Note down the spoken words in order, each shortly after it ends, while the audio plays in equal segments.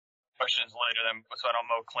questions later, then so I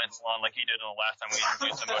don't mow Clint's lawn like he did on the last time we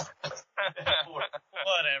introduced him.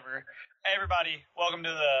 Whatever. Hey, everybody, welcome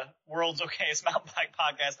to the World's Okayest Mountain Bike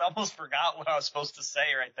Podcast. I almost forgot what I was supposed to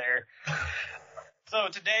say right there. So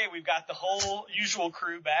today we've got the whole usual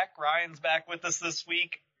crew back. Ryan's back with us this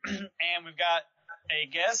week, and we've got a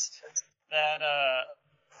guest that,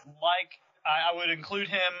 I would include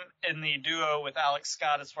him in the duo with Alex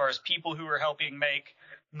Scott as far as people who are helping make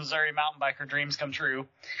Missouri mountain biker dreams come true.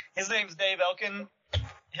 His name's Dave Elkan.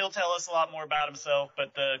 He'll tell us a lot more about himself,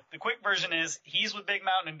 but the quick version is he's with Big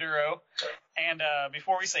Mountain Enduro. And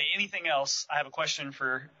before we say anything else, I have a question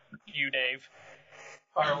for you, Dave.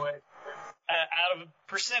 Fire away. Out of a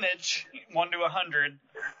percentage, 1 to 100,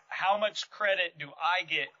 how much credit do I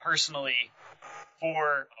get personally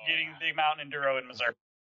for getting Big Mountain Enduro in Missouri?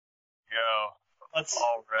 Let's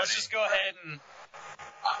just go ahead and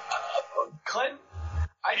Clint.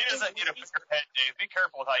 He doesn't need a bigger head, Dave. Be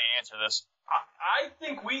careful with how you answer this. I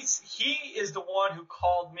think he is the one who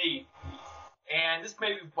called me, and this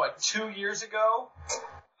may be 2 years ago.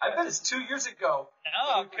 I bet it's 2 years ago.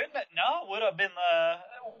 No, couldn't it? No, it would have been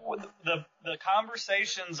the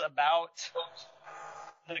conversations about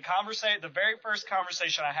the very first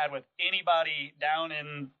conversation I had with anybody down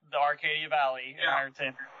in the Arcadia Valley in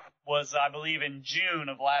Ironton was, I believe, in June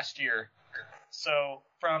of last year. So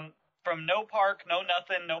from no park, no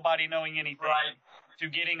nothing, nobody knowing anything, to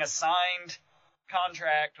getting a signed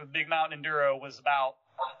contract with Big Mountain Enduro was about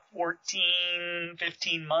 14,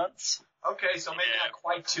 15 months. Okay, so maybe not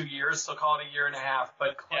quite 2 years, so call it a year and a half.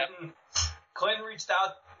 But Clinton reached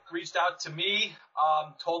out to me,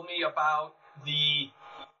 told me about the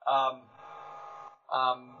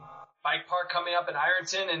bike park coming up in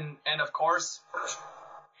Ironton, and of course,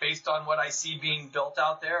 based on what I see being built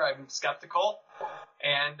out there, I'm skeptical.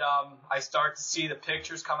 And I start to see the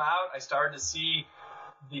pictures come out. I started to see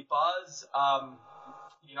the buzz. I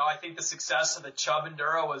think the success of the Chubb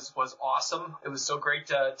Enduro was awesome. It was so great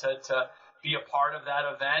to be a part of that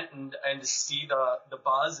event and to see the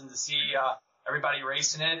buzz and to see everybody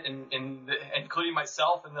racing it, and including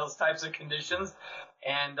myself in those types of conditions.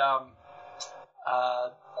 And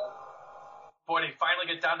boy, to finally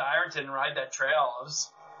get down to Ironton and ride that trail, it was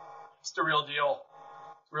just a real deal.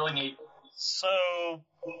 Really neat. So,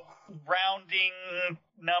 rounding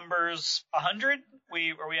numbers, 100?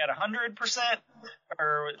 Are we at 100%?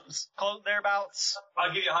 Or close thereabouts?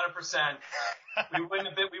 I'll give you 100%. We wouldn't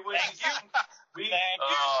have been. We wouldn't.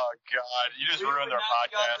 Oh God! You just ruined our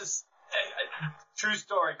podcast. True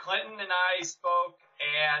story. Clinton and I spoke,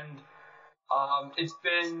 and it's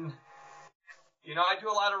been. I do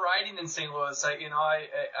a lot of riding in St. Louis.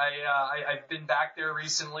 I've been back there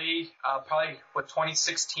recently. Probably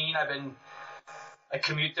 2016. I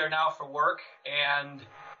commute there now for work, and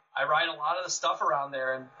I ride a lot of the stuff around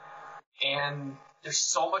there, and there's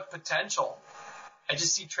so much potential. I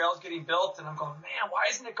just see trails getting built, and I'm going, man, why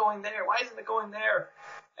isn't it going there? Why isn't it going there?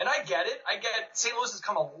 And I get it. St. Louis has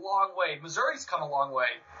come a long way. Missouri's come a long way.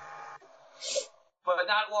 But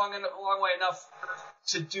not long way enough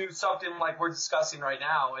to do something like we're discussing right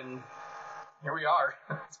now, and here we are.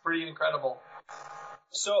 It's pretty incredible.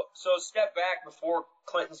 So step back before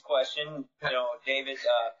Clinton's question. David,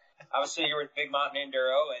 obviously you're with Big Mountain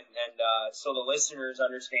Enduro, and so the listeners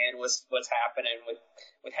understand what's happening with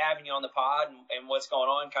having you on the pod and what's going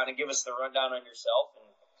on. Kind of give us the rundown on yourself,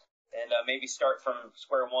 and maybe start from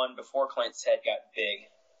square one before Clinton's head got big.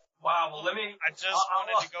 Wow, well, I just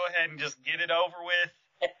wanted to go ahead and just get it over with,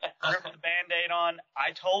 rip the Band-Aid on.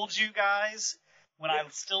 I told you guys when I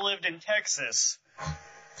still lived in Texas,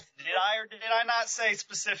 did I or did I not say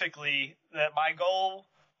specifically that my goal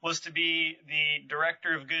was to be the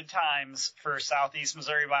director of good times for Southeast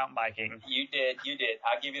Missouri mountain biking? You did.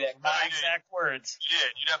 I'll give you that. My exact words. You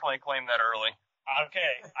did. You definitely claimed that early.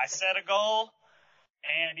 Okay, I set a goal,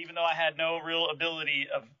 and even though I had no real ability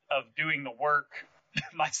of doing the work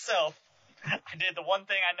myself, I did the one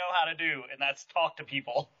thing I know how to do, and that's talk to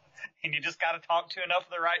people. And you just got to talk to enough of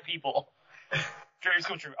the right people. Dreams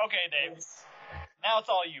come true. Okay, Dave. Now it's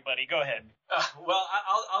all you, buddy. Go ahead. Well,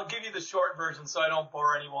 I'll give you the short version so I don't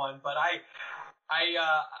bore anyone. But I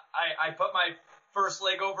put my first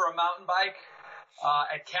leg over a mountain bike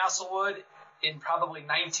at Castlewood in probably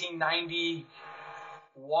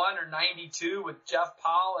 1991 or 92 with Jeff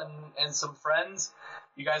Powell and some friends.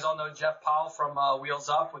 You guys all know Jeff Powell from Wheels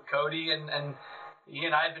Up with Cody, and he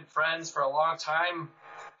and I have been friends for a long time.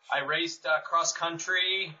 I raced cross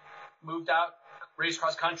country, raced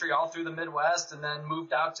cross country all through the Midwest, and then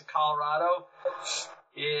moved out to Colorado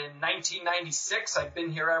in 1996. I've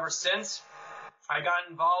been here ever since. I got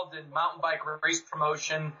involved in mountain bike race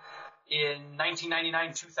promotion in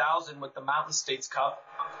 1999-2000 with the Mountain States Cup,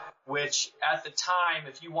 which at the time,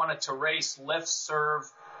 if you wanted to race lift, serve,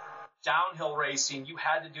 downhill racing, you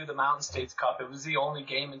had to do the Mountain States Cup. It was the only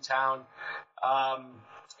game in town.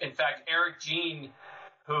 In fact, Eric Jean,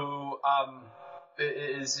 who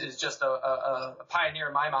is just a pioneer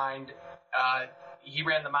in my mind, he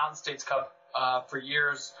ran the Mountain States Cup for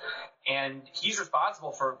years, and he's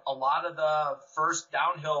responsible for a lot of the first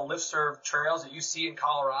downhill lift serve trails that you see in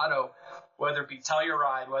Colorado, whether it be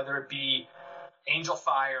Telluride, whether it be Angel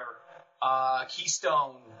Fire,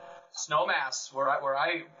 Keystone, Snowmass, where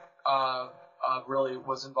I really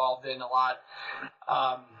was involved in a lot.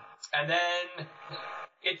 And then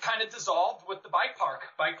it kind of dissolved with the bike park.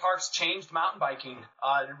 Bike parks changed mountain biking.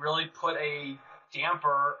 It really put a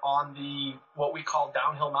damper on the what we call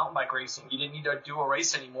downhill mountain bike racing. You didn't need to do a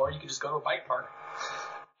race anymore. You could just go to a bike park.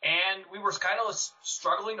 And we were kind of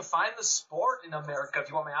struggling to find the sport in America, if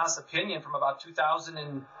you want my honest opinion, from about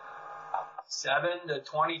 2007 to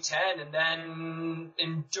 2010. And then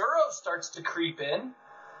Enduro starts to creep in.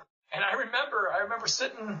 And I remember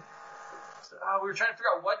sitting, we were trying to figure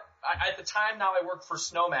out what, at the time now I worked for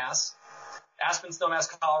Snowmass, Aspen Snowmass,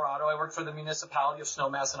 Colorado. I worked for the municipality of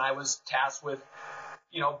Snowmass, and I was tasked with,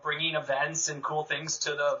 bringing events and cool things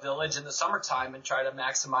to the village in the summertime and try to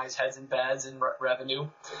maximize heads and beds and revenue.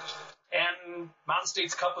 And Mountain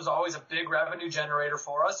States Cup was always a big revenue generator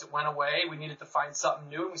for us. It went away. We needed to find something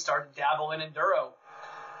new, and we started to dabble in Enduro.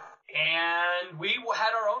 And we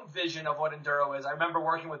had our own vision of what Enduro is. I remember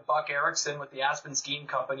working with Buck Erickson with the Aspen Skiing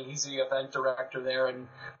Company. He's the event director there, and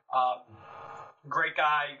great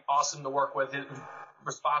guy, awesome to work with,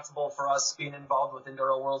 responsible for us being involved with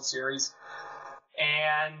Enduro World Series.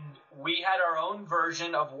 And we had our own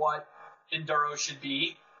version of what Enduro should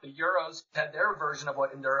be. The Euros had their version of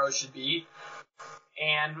what Enduro should be.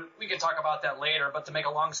 And we can talk about that later, but to make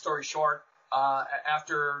a long story short,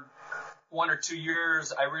 after 1 or 2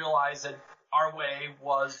 years, I realized that our way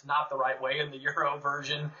was not the right way, and the Euro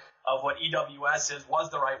version of what EWS is was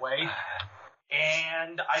the right way.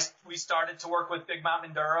 And we started to work with Big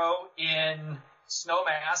Mountain Enduro in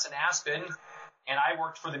Snowmass and Aspen, and I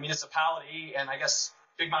worked for the municipality, and I guess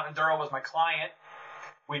Big Mountain Enduro was my client.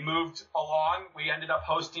 We moved along. We ended up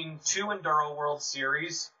hosting 2 Enduro World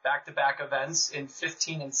Series, back-to-back events in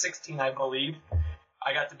 15 and 16, I believe.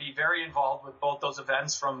 I got to be very involved with both those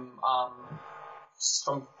events, from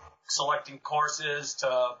selecting courses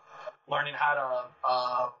to learning how to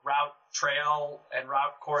route trail and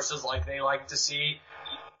route courses like they like to see.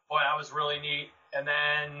 Boy, that was really neat. And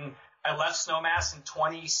then I left Snowmass in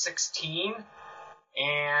 2016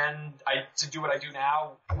 to do what I do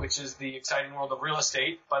now, which is the exciting world of real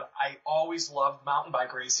estate. But I always loved mountain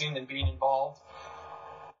bike racing and being involved.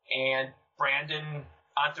 And Brandon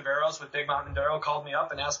Ontiveros with Big Mountain Enduro called me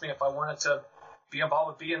up and asked me if I wanted to be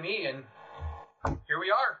involved with BME, and here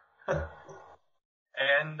we are.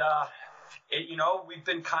 And we've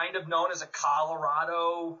been kind of known as a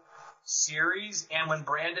Colorado series, and when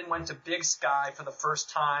Brandon went to Big Sky for the first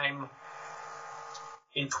time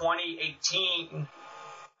in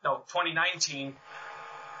 2019,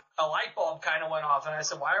 a light bulb kind of went off, and I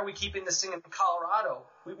said, why are we keeping this thing in Colorado?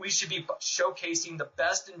 We should be showcasing the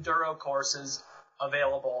best enduro courses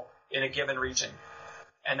available in a given region.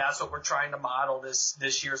 And that's what we're trying to model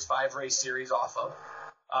this year's 5-race series off of.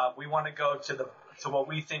 We want to go to what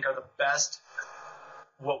we think are the best,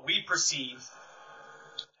 what we perceive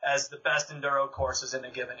as the best enduro courses in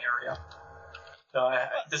a given area.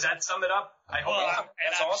 Does that sum it up? I hope. Well,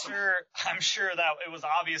 and I'm sure that it was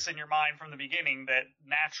obvious in your mind from the beginning that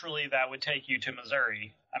naturally that would take you to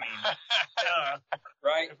Missouri. I mean,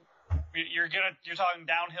 right. You're talking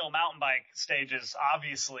downhill mountain bike stages.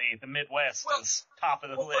 Obviously, the Midwest is top of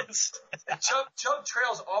the list. Chub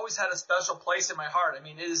Trail's always had a special place in my heart. I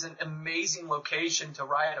mean, it is an amazing location to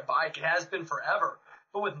ride a bike. It has been forever.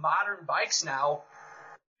 But with modern bikes now,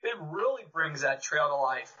 it really brings that trail to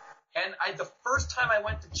life. And the first time I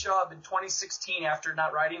went to Chubb in 2016, after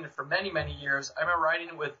not riding it for many, many years, I remember riding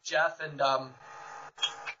it with Jeff and I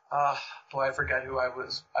forget who I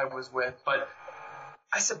was with, but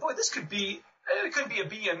I said, boy, it couldn't be a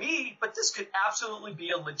BME, but this could absolutely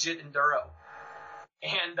be a legit enduro.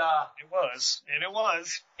 And it was. And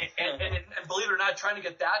believe it or not, trying to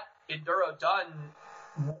get that enduro done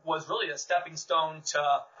was really a stepping stone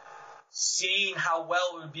to seeing how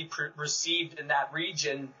well it would be received in that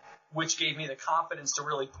region, which gave me the confidence to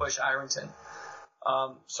really push Ironton.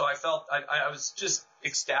 So I felt I was just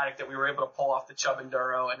ecstatic that we were able to pull off the Chubb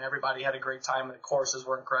Enduro, and everybody had a great time, and the courses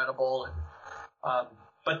were incredible. And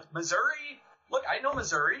but Missouri, look, I know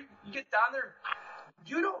Missouri. You get down there,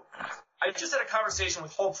 I just had a conversation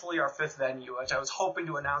with hopefully our 5th venue, which I was hoping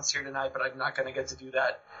to announce here tonight, but I'm not going to get to do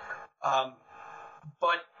that.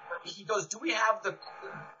 But he goes, do we have the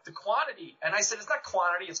quantity? And I said, it's not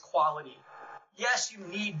quantity, it's quality. Yes, you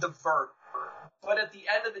need the vert, but at the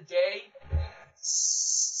end of the day,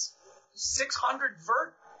 600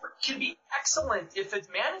 vert can be excellent if it's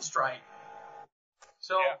managed right.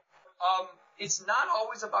 So, it's not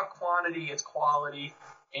always about quantity, it's quality,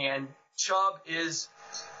 and Chubb is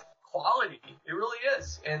quality. It really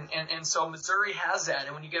is. And so Missouri has that,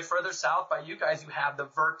 and when you get further south by you guys, you have the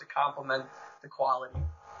vert to complement the quality.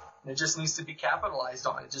 And it just needs to be capitalized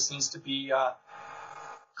on. It just needs to be,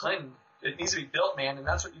 Clinton, it needs to be built, man, and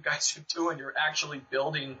that's what you guys are doing. You're actually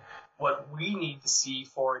building what we need to see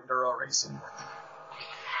for enduro racing.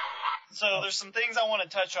 So there's some things I want to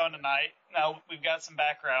touch on tonight. Now we've got some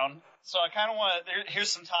background, so I kind of want to.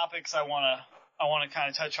 Here's some topics I want to kind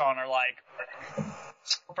of touch on. Are like,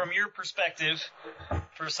 from your perspective,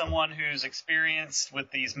 for someone who's experienced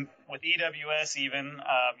with EWS, even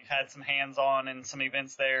you've had some hands-on in some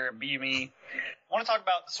events there, BME. I want to talk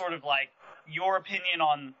about sort of like your opinion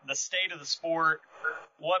on the state of the sport.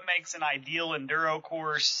 What makes an ideal enduro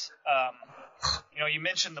course? You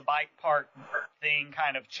mentioned the bike park thing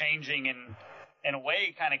kind of changing and, in a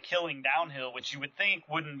way, kind of killing downhill, which you would think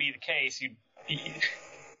wouldn't be the case.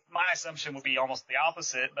 My assumption would be almost the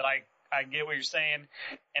opposite, but I get what you're saying.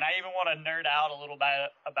 And I even want to nerd out a little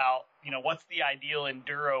bit about, what's the ideal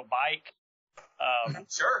enduro bike.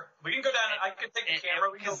 Sure. We can go down. I could take the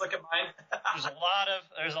camera. We can look at mine.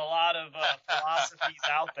 there's a lot of philosophies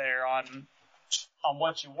out there on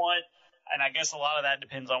what you want. And I guess a lot of that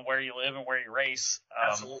depends on where you live and where you race.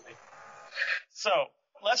 Absolutely. So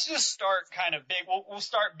let's just start kind of big. We'll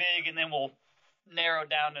start big and then we'll narrow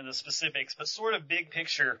down to the specifics, but sort of big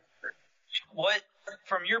picture. What,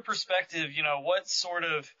 from your perspective, what sort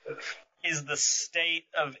of is the state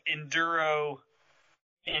of enduro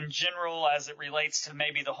in general as it relates to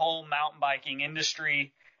maybe the whole mountain biking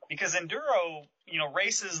industry? Because enduro,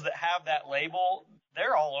 races that have that label,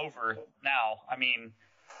 they're all over now. I mean,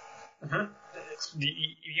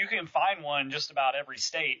 you can find one just about every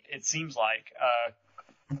state, it seems like,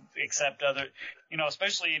 except other,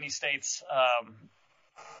 especially any states,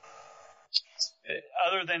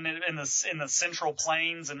 other than in the Central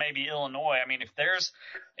Plains and maybe Illinois. I mean, if there's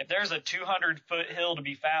a 200-foot hill to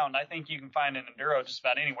be found, I think you can find an enduro just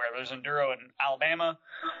about anywhere. There's enduro in Alabama,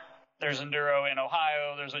 there's enduro in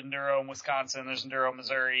Ohio, there's enduro in Wisconsin, there's enduro in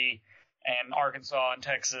Missouri and Arkansas and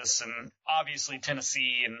Texas and obviously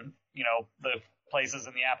Tennessee and, the places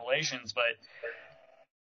in the Appalachians. But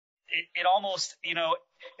it almost,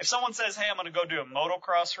 if someone says, hey, I'm going to go do a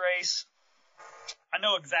motocross race, I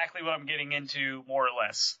know exactly what I'm getting into more or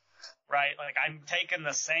less, right? Like, I'm taking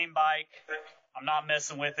the same bike. I'm not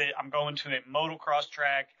messing with it. I'm going to a motocross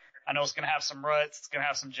track. I know it's going to have some ruts. It's going to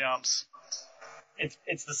have some jumps.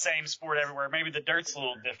 It's the same sport everywhere. Maybe the dirt's a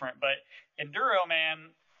little different, but enduro,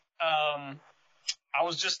 man, I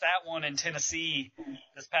was just at one in Tennessee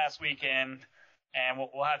this past weekend, and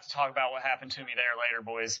we'll have to talk about what happened to me there later,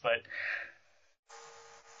 boys, but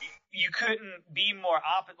you couldn't be more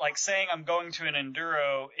like saying I'm going to an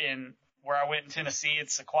enduro in where I went in Tennessee at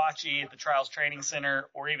Sequatchie at the Trials Training Center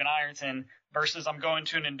or even Ironton versus I'm going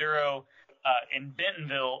to an enduro in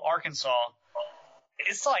Bentonville, Arkansas.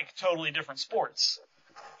 It's like totally different sports.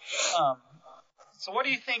 So what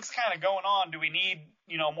do you think's kind of going on? Do we need,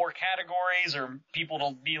 more categories or people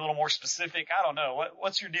to be a little more specific? I don't know.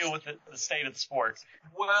 What's your deal with the state of the sport?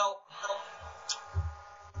 Well,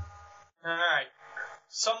 all right.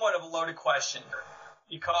 Somewhat of a loaded question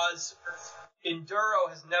because enduro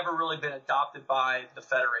has never really been adopted by the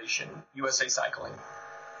Federation, USA Cycling.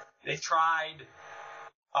 They tried.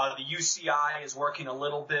 The UCI is working a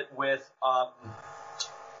little bit with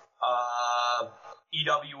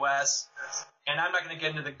EWS, and I'm not going to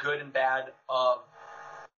get into the good and bad of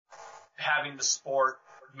having the sport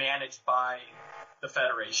managed by the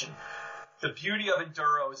Federation. The beauty of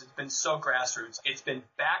enduro is it's been so grassroots. It's been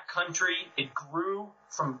backcountry. It grew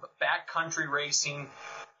from backcountry racing.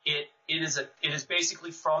 It is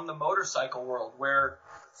basically from the motorcycle world where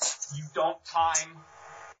you don't time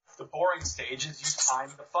the boring stages, you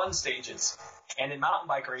time the fun stages. And in mountain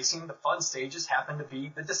bike racing, the fun stages happen to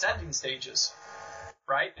be the descending stages,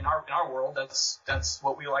 right? In our world, that's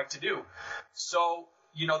what we like to do. So,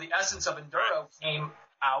 the essence of enduro came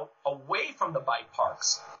out away from the bike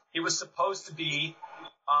parks. It was supposed to be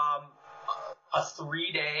a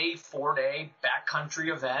 3-day, 4-day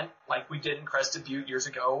backcountry event like we did in Crested Butte years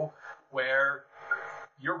ago, where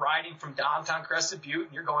you're riding from downtown Crested Butte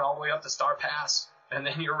and you're going all the way up to Star Pass and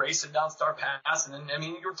then you're racing down Star Pass, and then, I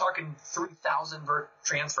mean, you're talking 3,000 vert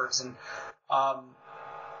transfers, and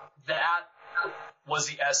that was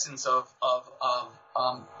the essence of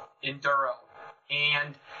Enduro.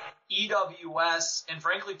 And EWS, and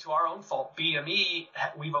frankly, to our own fault, BME,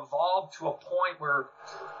 we've evolved to a point where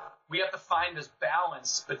we have to find this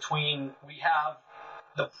balance between, we have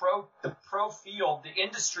the pro field, the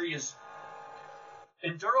industry is,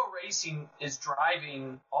 Enduro racing is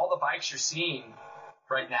driving all the bikes you're seeing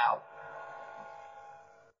right now.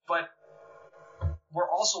 But we're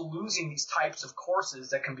also losing these types of courses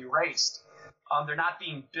that can be raced. They're not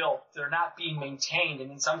being built, they're not being maintained, and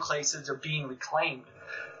in some cases they're being reclaimed.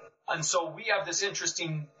 And so we have this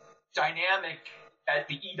interesting dynamic at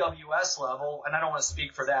the EWS level, and I don't want to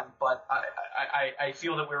speak for them, but I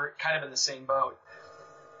feel that we're kind of in the same boat,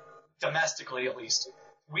 domestically at least.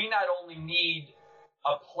 We not only need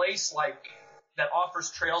a place like that offers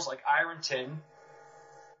trails like Ironton,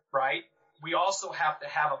 right? We also have to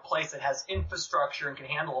have a place that has infrastructure and can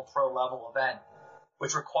handle a pro level event,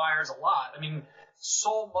 which requires a lot. I mean,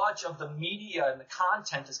 so much of the media and the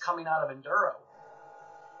content is coming out of Enduro,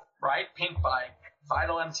 right? Pink Bike,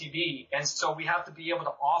 Vital MTB. And so we have to be able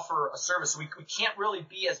to offer a service. We can't really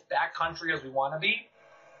be as backcountry as we want to be,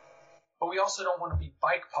 but we also don't want to be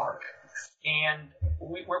bike park. And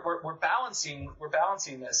we're balancing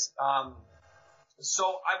this.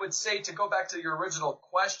 So I would say, to go back to your original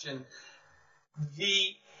question,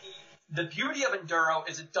 the beauty of Enduro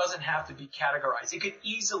is it doesn't have to be categorized. It could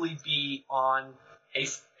easily be on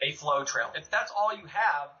a flow trail. If that's all you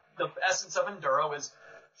have, the essence of Enduro is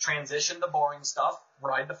transition the boring stuff,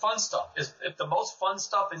 ride the fun stuff. If the most fun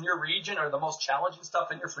stuff in your region or the most challenging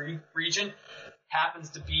stuff in your region happens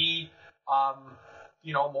to be,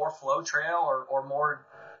 more flow trail or more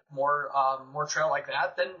trail like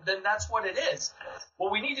that, then that's what it is.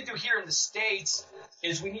 What we need to do here in the States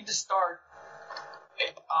is we need to start.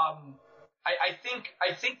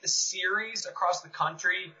 I think the series across the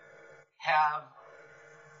country have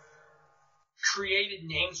created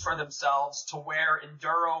names for themselves to where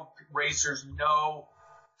Enduro racers know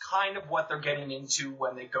kind of what they're getting into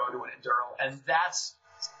when they go to an Enduro. And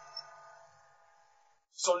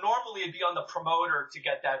so normally it'd be on the promoter to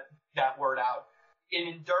get that word out. In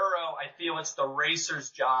Enduro, I feel it's the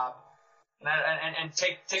racer's job. And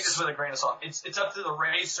take this with a grain of salt. It's up to the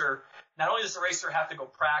racer. Not only does the racer have to go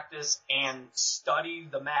practice and study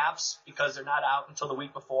the maps because they're not out until the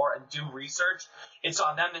week before and do research, it's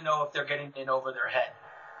on them to know if they're getting in over their head.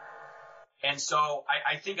 And so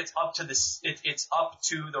I think it's up to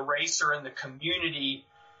the racer and the community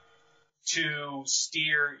to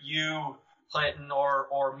steer you, Clinton,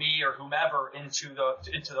 or me, or whomever into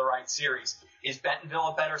the right series. Is Bentonville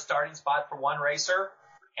a better starting spot for one racer?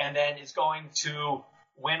 And then it's going to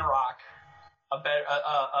Windrock a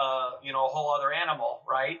whole other animal,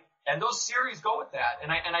 right? And those series go with that.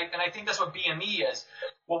 And I think that's what BME is.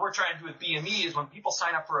 What we're trying to do with BME is when people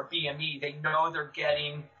sign up for a BME, they know they're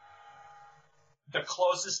getting the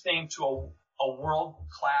closest thing to a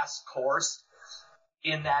world-class course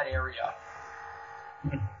in that area.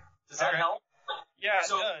 Does that help? Yeah, it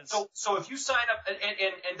does. So if you sign up,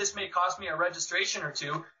 and this may cost me a registration or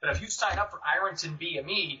two, but if you sign up for Ironton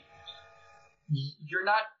BME, you're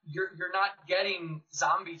not getting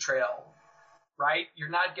Zombie Trail, right? You're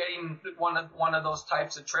not getting one of those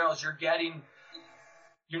types of trails. You're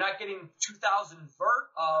not getting 2,000 vert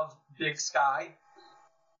of Big Sky,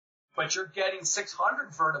 but you're getting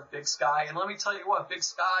 600 vert of Big Sky. And let me tell you what, Big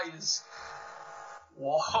Sky is,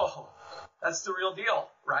 whoa, that's the real deal,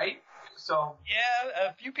 right? So yeah,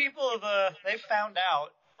 a few people have they've found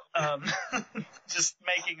out just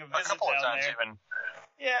making a visit a couple down of times there. even.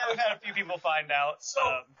 Yeah, we've had a few people find out. So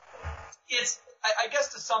I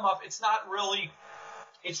guess to sum up, it's really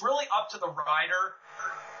up to the rider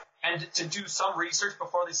and to do some research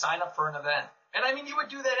before they sign up for an event. And I mean, you would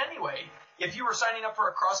do that anyway. If you were signing up for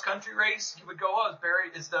a cross country race, you would go,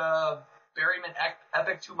 is the Berryman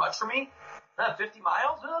Epic too much for me? 50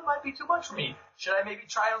 miles? It might be too much for me. Should I maybe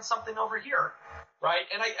try on something over here? Right?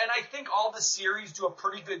 And I think all the series do a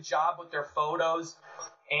pretty good job with their photos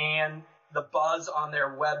and the buzz on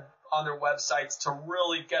their websites to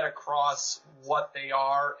really get across what they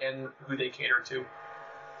are and who they cater to.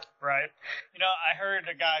 Right. I heard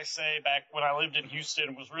a guy say back when I lived in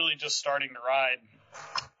Houston, was really just starting to ride.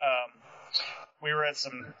 We were at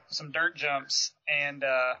some dirt jumps, and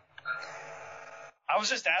I was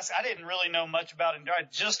just asking. I didn't really know much about Enduro. I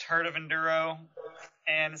just heard of Enduro,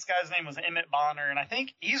 and this guy's name was Emmett Bonner, and I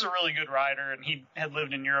think he's a really good rider, and he had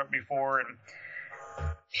lived in Europe before, and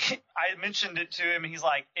I mentioned it to him, and he's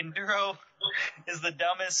like, Enduro is the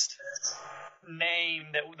dumbest name,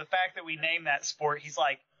 that the fact that we named that sport, he's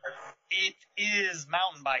like, it is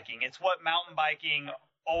mountain biking. It's what mountain biking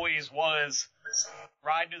always was.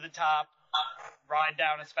 Ride to the top, ride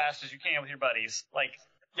down as fast as you can with your buddies. Like,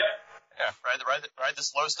 Yep. Yeah, ride the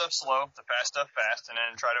slow stuff slow, the fast stuff fast, and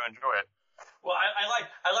then try to enjoy it. Well, I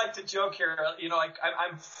like to joke here. You know, like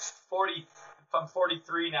I'm 40. I'm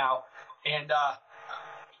 43 now, and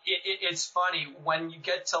it's funny when you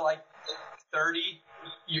get to like 30.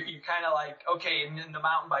 You're kind of like, okay, in the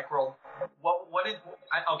mountain bike world,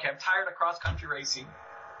 okay, I'm tired of cross country racing.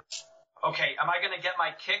 Okay, am I going to get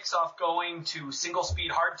my kicks off going to single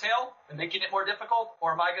speed hardtail and making it more difficult,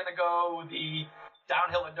 or am I going to go the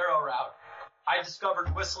downhill enduro route? I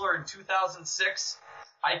discovered Whistler in 2006.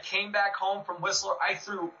 I came back home from Whistler. I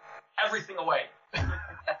threw everything away.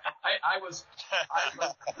 I was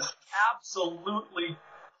absolutely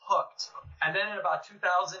hooked. And then in about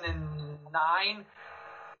 2009,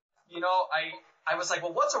 you know, I was like,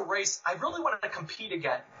 well, what's a race? I really wanted to compete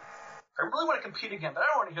again. But I don't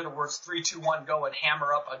want to hear the words 3, 2, 1, go and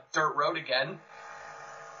hammer up a dirt road again.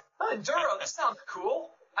 Enduro, this sounds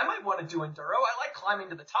cool. I might want to do enduro. I like climbing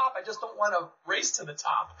to the top. I just don't want to race to the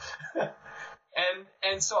top.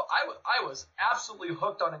 And so I was absolutely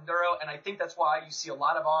hooked on enduro, and I think that's why you see a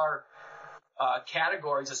lot of our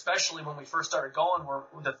categories, especially when we first started going, were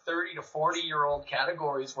the 30 to 40-year-old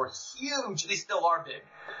categories were huge. They still are big.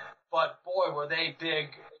 But, boy, were they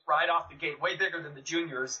big right off the gate, way bigger than the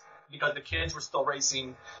juniors, because the kids were still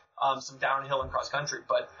racing some downhill and cross-country.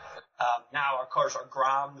 But now, of course, our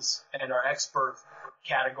Groms and our expert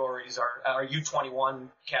categories, our U21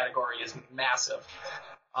 category is massive.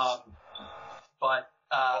 Well,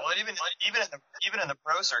 even in the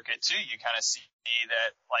pro circuit too, you kind of see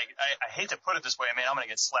that, like, I hate to put it this way. I mean, I'm going to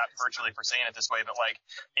get slapped virtually for saying it this way, but like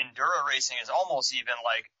enduro racing is almost even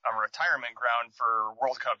like a retirement ground for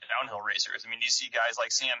World Cup downhill racers. I mean, you see guys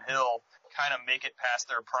like Sam Hill kind of make it past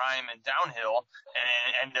their prime in downhill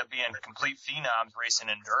and end up being complete phenoms racing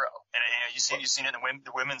enduro. And you've seen it in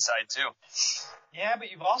the women's side too. Yeah, but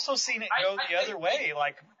you've also seen it go the other way.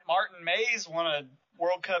 Like Martin Mays won a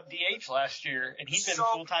World Cup DH last year, and he'd been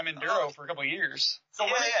full-time enduro for a couple of years. So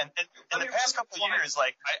and in the past couple of years,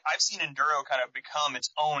 like I've seen enduro kind of become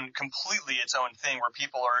completely its own thing, where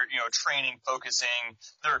people are, you know, training, focusing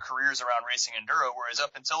their careers around racing enduro. Whereas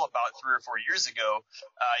up until about 3 or 4 years ago,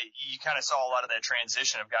 you kind of saw a lot of that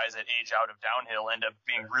transition of guys that age out of downhill end up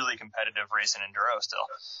being really competitive racing enduro still.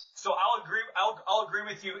 So I'll agree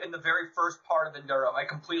with you in the very first part of enduro. I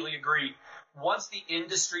completely agree. Once the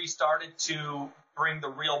industry started to bring the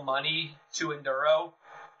real money to enduro,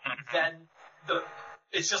 then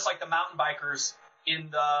it's just like the mountain bikers in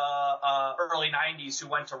the early 90s who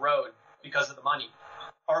went to road because of the money,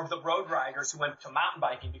 or the road riders who went to mountain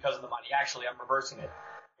biking because of the money. Actually, I'm reversing it,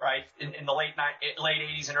 right? In the late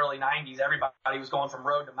 80s and early 90s, everybody was going from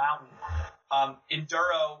road to mountain.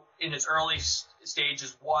 Enduro in its early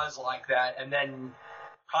stages was like that, and then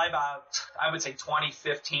probably about, I would say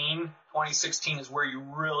 2015, 2016 is where you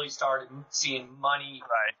really started seeing money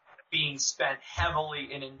being spent heavily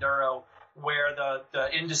in enduro, where the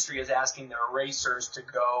industry is asking their racers to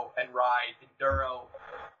go and ride enduro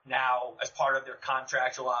now as part of their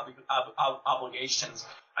contractual obligations.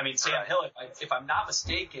 I mean, Sam Hill, if I'm not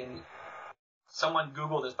mistaken, someone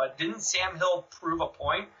Googled this, but didn't Sam Hill prove a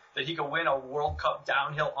point that he could win a World Cup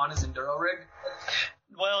downhill on his enduro rig?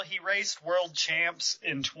 Well, he raced world champs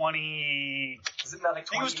in Isn't that like I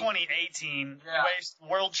think it was 2018. Yeah. He raced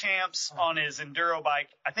world champs on his enduro bike.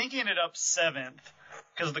 I think he ended up 7th,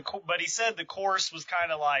 but he said the course was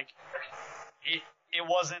kind of like it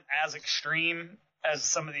wasn't as extreme as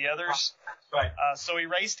some of the others. Right. So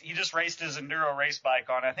he just raced his enduro race bike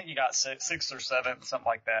on. I think he got 6th or 7th, something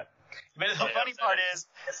like that. But the funniest part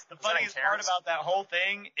about that whole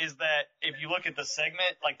thing is that if you look at the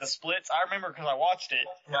segment, like the splits, I remember because I watched it,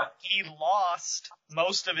 he lost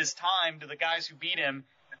most of his time to the guys who beat him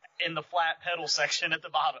in the flat pedal section at the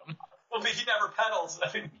bottom. Well, but he never pedals. I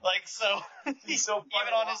mean, He's so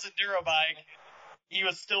even on his enduro bike, he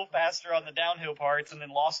was still faster on the downhill parts and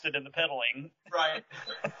then lost it in the pedaling. Right.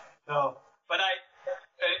 No. But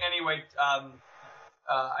anyway,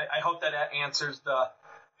 I hope that answers the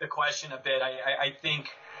question a bit. I think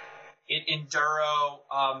enduro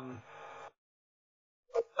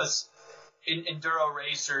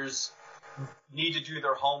racers need to do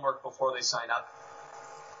their homework before they sign up,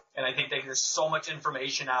 and I think that there's so much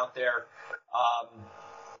information out there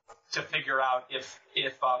to figure out if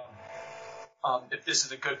this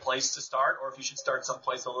is a good place to start, or if you should start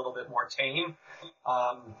someplace a little bit more tame.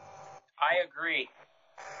 I agree.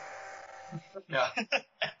 Yeah. You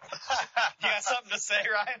got something to say,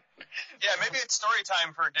 Ryan? Yeah, maybe it's story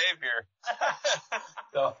time for Dave here.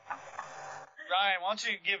 So, Ryan, why don't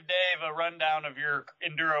you give Dave a rundown of your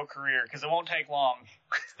enduro career, because it won't take long.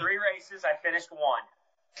 3 races, I finished 1.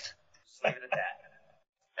 Just leave it at that.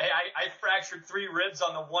 hey, I fractured 3 ribs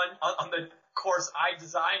on the course I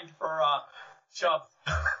designed for Chubb.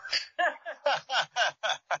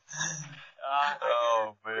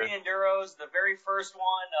 Man. 3 enduros. The very first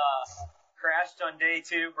one crashed on day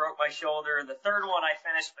 2, broke my shoulder. The third one I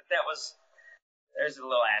finished, but there's a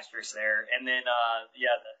little asterisk there. And then the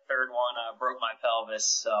third one broke my pelvis.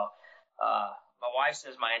 So my wife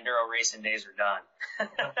says my enduro racing days are done.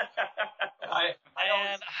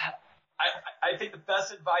 I think the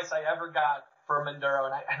best advice I ever got from enduro,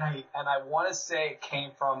 and I want to say it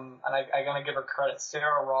came from, and I'm gonna give her credit,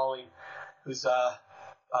 Sarah Raleigh, who's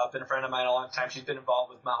been a friend of mine a long time. She's been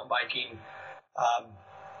involved with mountain biking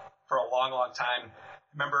for a long, long time.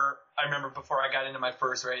 I remember before I got into my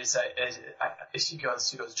first race, she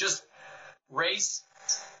goes, just race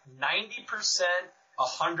 90%,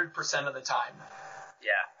 100% of the time.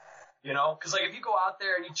 Yeah. You know, because like if you go out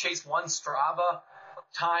there and you chase one Strava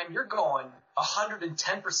time, you're going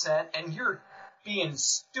 110%, and you're being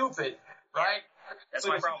stupid, right? That's but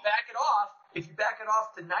my if problem. you back it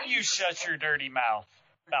off to 90%, You shut your dirty mouth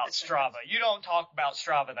about Strava. You don't talk about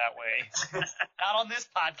Strava that way. Not on this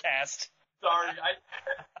podcast. Sorry,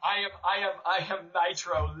 I am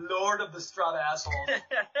Nitro, Lord of the Strava assholes.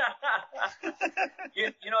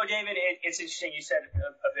 you know, David, it's interesting. You said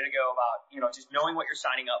a bit ago about just knowing what you're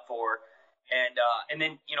signing up for, and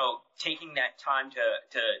then taking that time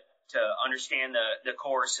to understand the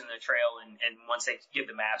course and the trail, and once they give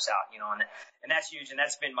the maps out, and that's huge, and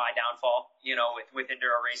that's been my downfall. With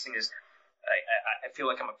enduro racing is I feel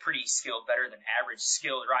like I'm a pretty skilled, better than average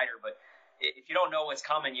skilled rider, but if you don't know what's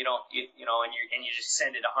coming, and you just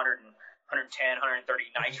send it 110, 130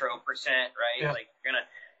 nitro percent, right? Yeah. Like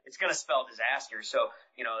it's gonna spell disaster. So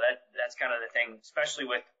that's kind of the thing, especially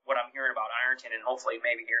with what I'm hearing about Ironton, and hopefully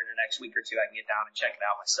maybe here in the next week or two I can get down and check it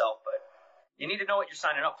out myself. But you need to know what you're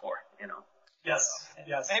signing up for. Yes.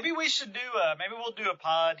 Maybe we should maybe we'll do a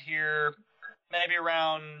pod here, maybe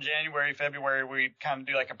around January, February, where we kind of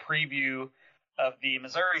do like a preview of the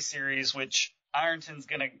Missouri series, which Ironton's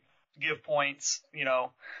gonna give points.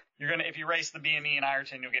 If you race the BME in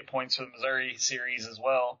Ironton, you'll get points for the Missouri series as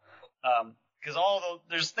well. Because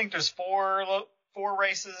there's 4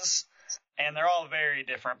 races, and they're all very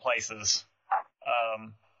different places.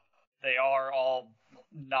 They are all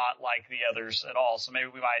not like the others at all. So maybe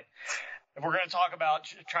we might, if we're going to talk about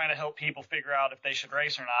trying to help people figure out if they should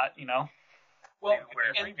race or not, Well,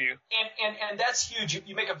 preview. And that's huge.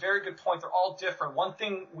 You make a very good point. They're all different. One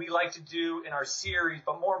thing we like to do in our series,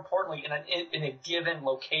 but more importantly in a given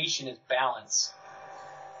location, is balance.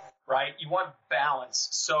 Right? You want balance.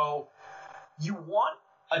 So you want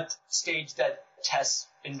a stage that tests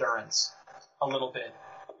endurance a little bit.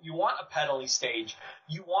 You want a pedally stage.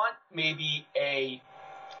 You want maybe a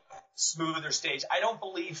smoother stage. I don't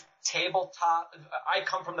believe tabletop. I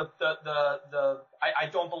come from I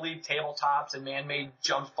don't believe tabletops and man-made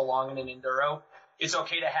jumps belong in an enduro. It's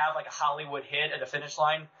okay to have like a Hollywood hit at a finish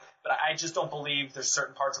line, but I just don't believe there's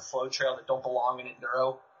certain parts of flow trail that don't belong in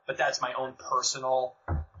enduro. But that's my own personal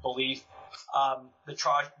belief. The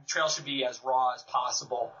trail should be as raw as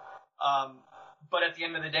possible. But at the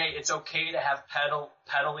end of the day, it's okay to have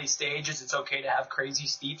pedally stages. It's okay to have crazy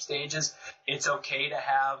steep stages. It's okay to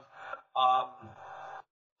have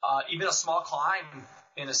even a small climb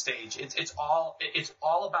in a stage. It's all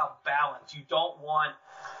about balance. You don't want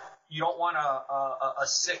a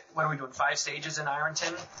sick. What are we doing? 5 stages in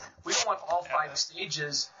Ironton. We don't want all 5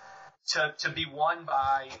 stages to be won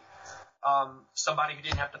by somebody who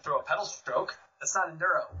didn't have to throw a pedal stroke. That's not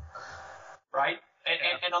enduro, right?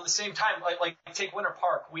 And on the same time, like take Winter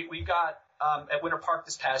Park. We got at Winter Park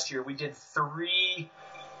this past year, we did 3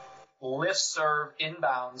 lift serve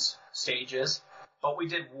inbounds stages, but we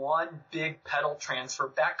did 1 big pedal transfer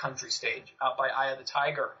backcountry stage out by Eye of the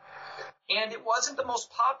Tiger. And it wasn't the most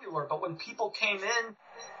popular, but when people came in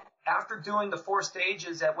after doing the 4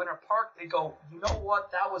 stages at Winter Park, they go, you know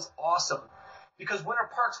what, that was awesome. Because Winter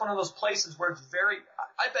Park's one of those places where it's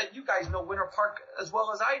I bet you guys know Winter Park as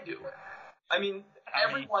well as I do. I mean,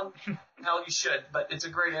 everyone, no, you should, but it's a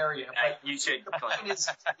great area. But you should. The point is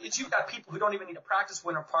you've got people who don't even need to practice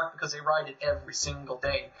Winter Park because they ride it every single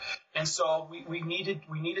day. And so we needed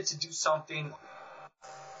to do something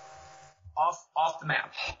off the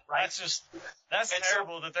map, right? That's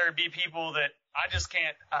terrible that there'd be people that I just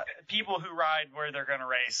can't, people who ride where they're going to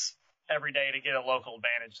race every day to get a local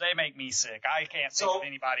advantage. They make me sick. I can't think of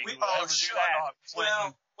anybody who would ever do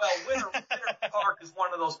that. Well, Winter Park is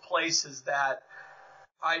one of those places that,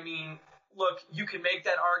 I mean, look, you can make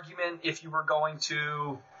that argument if you were going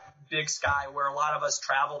to Big Sky, where a lot of us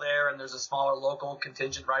travel there, and there's a smaller local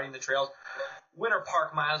contingent riding the trails. Winter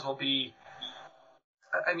Park might as well be.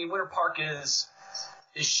 I mean, Winter Park is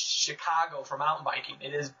Chicago for mountain biking.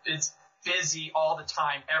 It's busy all the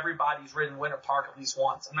time. Everybody's ridden Winter Park at least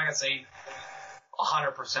once. I'm not gonna say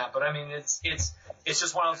 100%, but I mean it's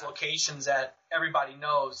just one of those locations that everybody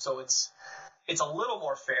knows. So it's a little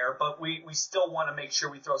more fair, but we still want to make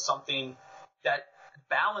sure we throw something that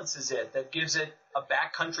balances it, that gives it a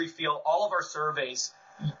backcountry feel. All of our surveys,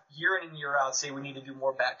 year in and year out, say we need to do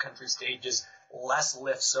more backcountry stages, less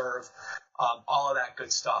lift serve, all of that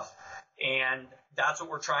good stuff. And that's what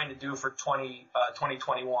we're trying to do for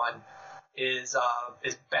 2021 is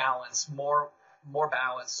balance, more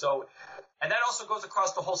balance. So, and that also goes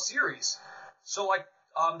across the whole series. So like,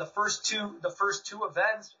 the first two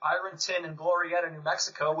events, Ironton and Glorieta, New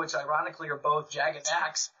Mexico, which ironically are both Jag and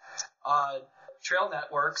Dax, trail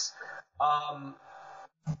networks,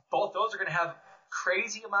 both those are going to have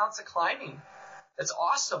crazy amounts of climbing. It's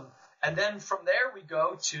awesome. And then from there we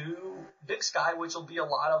go to Big Sky, which will be a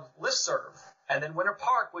lot of lift serve, and then Winter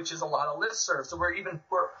Park, which is a lot of lift serve. So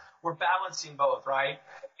we're balancing both, right?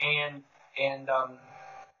 And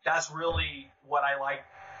that's really what I like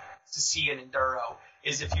to see in enduro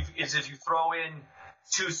is if you throw in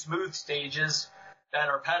two smooth stages that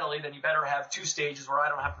are pedally, then you better have two stages where I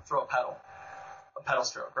don't have to throw a pedal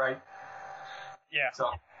stroke, right? Yeah.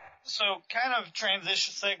 So kind of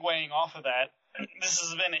segueing off of that, this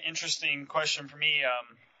has been an interesting question for me.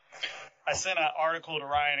 I sent an article to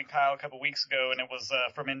Ryan and Kyle a couple weeks ago, and it was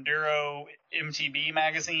from Enduro MTB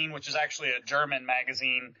magazine, which is actually a German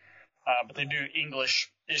magazine, but they do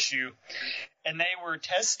English issue. And they were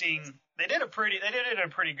testing. They did it in a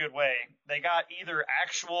pretty good way. They got either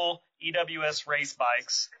actual EWS race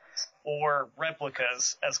bikes or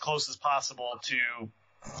replicas as close as possible to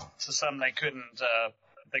some they couldn't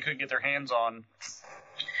get their hands on.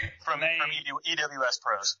 From EWS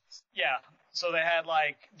pros. Yeah. So they had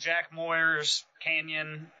like Jack Moyer's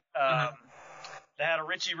Canyon. They had a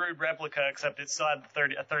Richie Rude replica, except it still had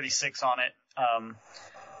a 36 on it.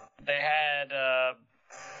 They had,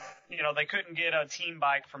 they couldn't get a team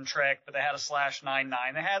bike from Trek, but they had a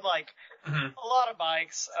 /99. They had like a lot of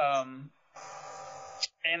bikes.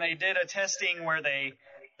 And they did a testing where they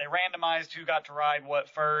randomized who got to ride what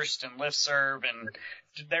first and lift serve, and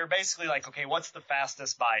they were basically like, okay, what's the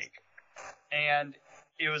fastest bike? And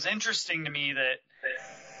it was interesting to me that,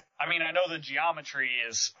 I mean, I know the geometry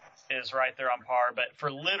is right there on par, but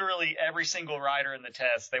for literally every single rider in the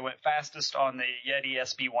test, they went fastest on the Yeti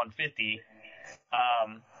SB150,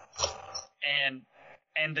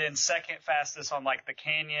 and then second fastest on like the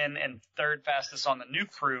Canyon, and third fastest on the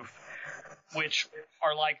Nuke Proof, which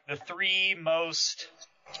are like the three most,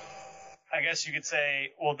 I guess you could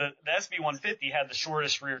say, well, the SB150 had the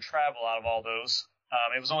shortest rear travel out of all those.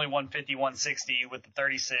 It was only 150, 160 with the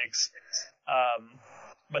 36.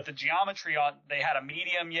 But the geometry they had a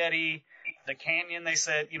medium Yeti. The Canyon, they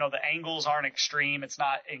said, the angles aren't extreme. It's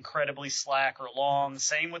not incredibly slack or long.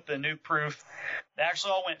 Same with the Nuke Proof. They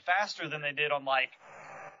actually all went faster than they did on like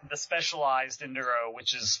the Specialized Enduro,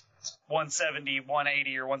 which is 170,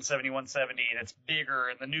 180 or 170, 170, and it's bigger,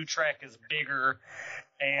 and the new Trek is bigger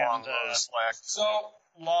and slack. So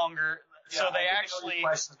longer. Yeah, so they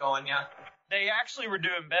actually were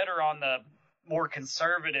doing better on the more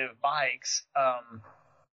conservative bikes.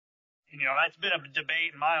 That's been a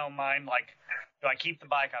debate in my own mind. Like, do I keep the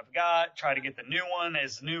bike I've got, try to get the new one?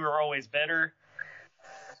 Is new are always better?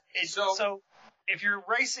 So if you're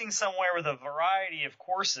racing somewhere with a variety of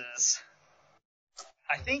courses,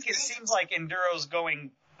 I think it seems like Enduro's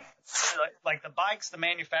going, like the bikes the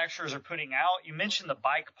manufacturers are putting out. You mentioned the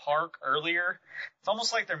bike park earlier. It's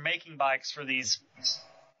almost like they're making bikes for these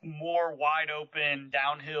more wide open,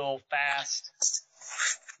 downhill, fast,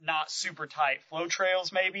 not super tight flow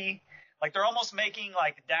trails maybe. Like they're almost making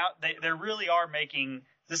like they really are making,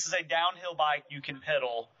 this is a downhill bike you can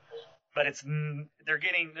pedal, but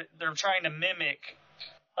they're trying to mimic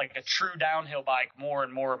like a true downhill bike more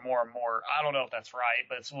and more and more and more. I don't know if that's right,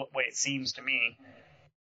 but it's the way it seems to me.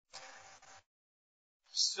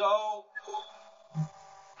 So,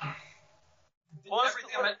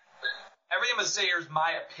 everything I'm going to say here is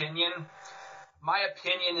my opinion. My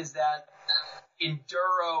opinion is that the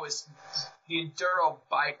Enduro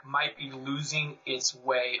bike might be losing its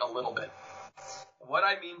way a little bit. What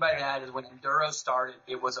I mean by that is when Enduro started,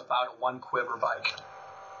 it was about a one quiver bike.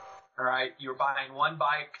 All right, you're buying one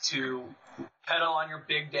bike to pedal on your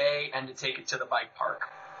big day and to take it to the bike park.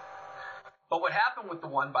 But what happened with the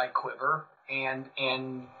one bike quiver and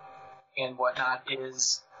whatnot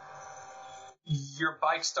is your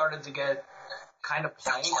bike started to get kind of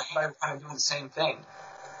plain. Everybody was kind of doing the same thing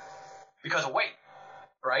because of weight,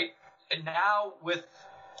 right? And now with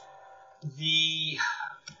the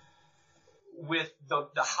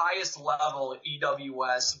highest level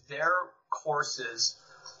EWS, their courses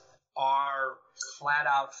are flat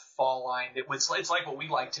out fall line. It's like what we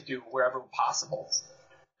like to do wherever possible,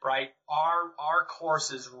 right? Our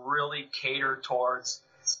courses really cater towards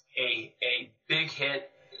a big hit,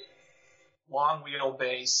 long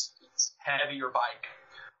wheelbase, heavier bike.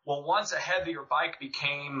 Well, once a heavier bike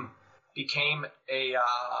became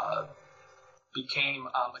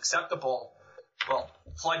acceptable, well,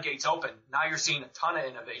 floodgates open. Now you're seeing a ton of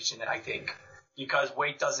innovation, I think, because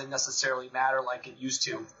weight doesn't necessarily matter like it used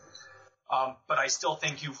to. But I still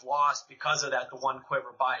think you've lost because of that, the one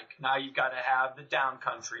quiver bike. Now you've got to have the down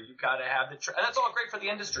country. You've got to have and that's all great for the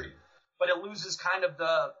industry, but it loses kind of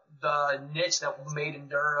the niche that made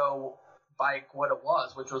Enduro bike what it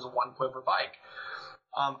was, which was a one quiver bike.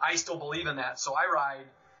 I still believe in that. So I ride,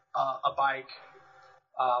 a bike,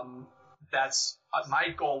 my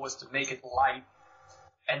goal was to make it light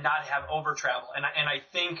and not have over travel. And I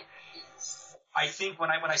think when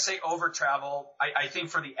I say over travel, I think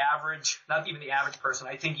for the average, not even the average person,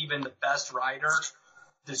 I think even the best rider,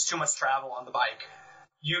 there's too much travel on the bike.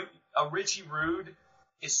 A Richie Rude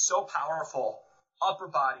is so powerful, upper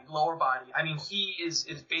body, lower body. I mean, he is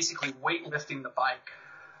basically weightlifting the bike.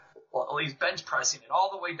 Well, he's bench pressing it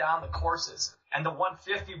all the way down the courses. And the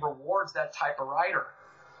 150 rewards that type of rider.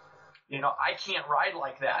 I can't ride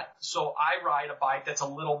like that. So I ride a bike that's a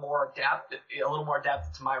little more adapted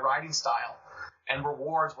to my riding style and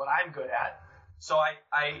rewards what I'm good at. So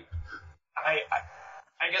I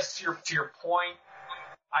guess to your point,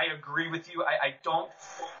 I agree with you. I don't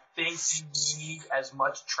think you need as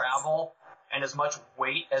much travel and as much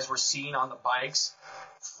weight as we're seeing on the bikes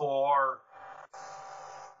for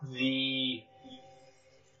the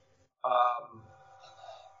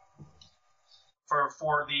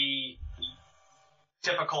for the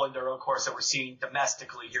typical enduro course that we're seeing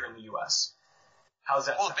domestically here in the U.S. How's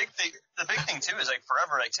that? Well, the big thing too is like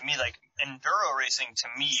forever, like to me, like enduro racing to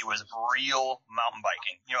me was real mountain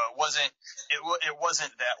biking. It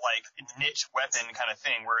wasn't that like niche weapon kind of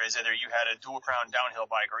thing, whereas either you had a dual crown downhill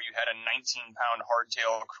bike or you had a 19-pound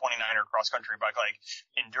hardtail 29er cross country bike. Like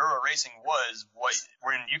enduro racing was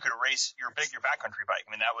when you could race your backcountry bike.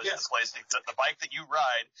 I mean, that was the place. The bike that you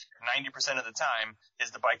ride 90% of the time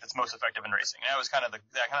is the bike that's most effective in racing. And that was kind of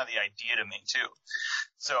the idea to me too.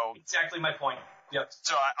 So exactly my point. Yep.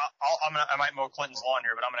 So I might mow Clinton's lawn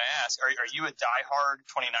here, but I'm going to ask: Are you a diehard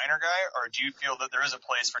 29er guy, or do you feel that there is a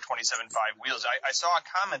place for 27.5 wheels? I saw a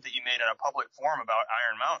comment that you made in a public forum about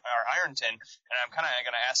Ironton, and I'm kind of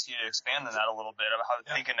going to ask you to expand on that a little bit about how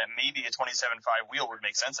thinking that maybe a 27.5 wheel would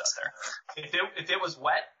make sense out there. If it was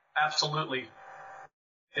wet, absolutely.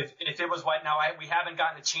 If it was wet, now we haven't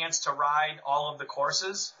gotten a chance to ride all of the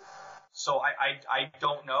courses, so I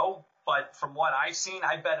don't know. But from what I've seen,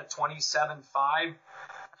 I bet a 27.5,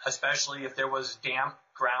 especially if there was damp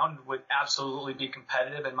ground, would absolutely be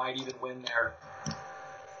competitive and might even win there.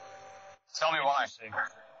 Tell me why.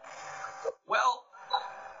 Well,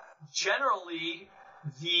 generally,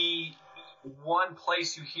 the one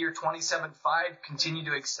place you hear 27.5 continue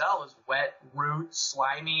to excel is wet, root,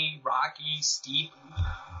 slimy, rocky, steep.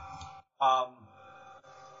 Not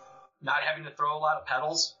having to throw a lot of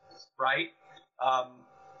pedals, right?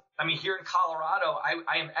 I mean, here in Colorado,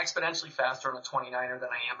 I am exponentially faster on a 29er than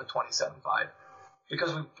I am a 27.5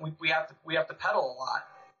 because we have to pedal a lot.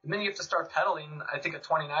 And then you have to start pedaling. I think a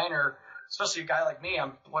 29er, especially a guy like me,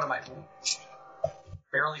 what am I,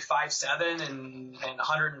 barely 5'7" and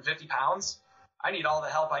 150 pounds. I need all the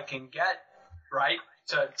help I can get, right,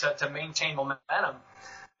 to maintain momentum.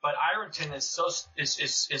 But Ironton is so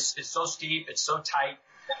steep, it's so tight,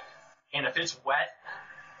 and if it's wet,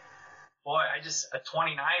 boy, a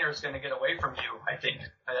 29er is going to get away from you, I think.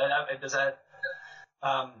 Does that,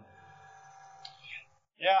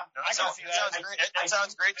 Yeah, I can see that. It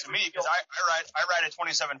sounds great to me because I ride a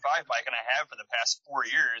 27.5 bike and I have for the past 4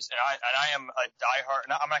 years, and I am a diehard.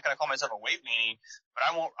 I'm not going to call myself a weight meanie, but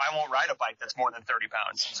I won't ride a bike that's more than 30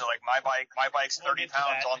 pounds. And so like my bike's 30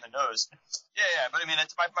 pounds on the nose. Yeah, but I mean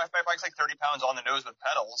it's my bike's like 30 pounds on the nose with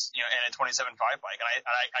pedals, and a 27.5 bike, and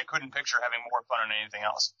I couldn't picture having more fun than anything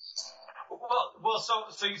else. Well,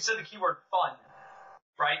 so you said the keyword fun,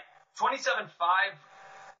 right? 27.5.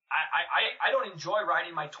 I don't enjoy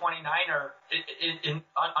riding my 29er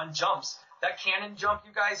on jumps. that cannon jump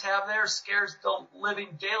you guys have there scares the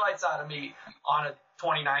living daylights out of me on a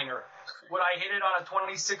 29er. Would I hit it on a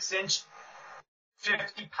 26-inch,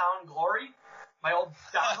 50-pound Glory? My old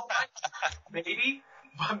downhill bike? Maybe.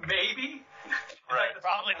 But maybe. Right.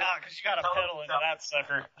 Probably not, because you got to pedal into that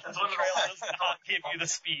sucker. The trail does not give you the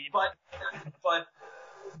speed. But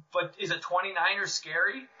is a 29er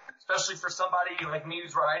scary? Especially for somebody like me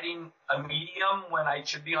who's riding a medium when I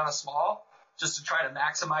should be on a small, just to try to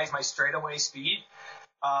maximize my straightaway speed.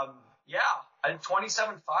 Yeah, a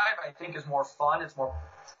 27.5 I think is more fun.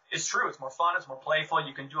 It's true. It's more fun. It's more playful.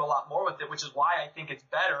 You can do a lot more with it, which is why I think it's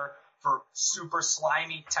better for super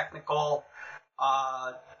slimy technical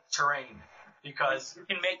terrain, because you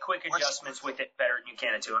can make quick adjustments with it better than you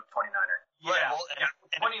can a 29er. Yeah, right, well, and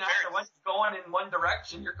 29er, once you're going in one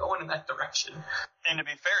direction, you're going in that direction. And to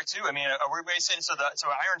be fair, too, I mean, are we racing? So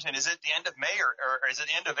Ironton, is it the end of May or is it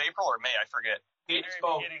the end of April or May? I forget. It's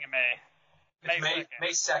beginning of May. May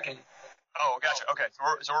 2nd. Oh, gotcha. Okay,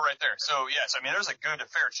 so we're right there. So yes, I mean, there's a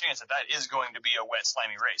fair chance that is going to be a wet,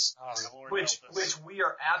 slimy race. Oh, Lord, which we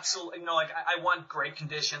are absolutely, like I want great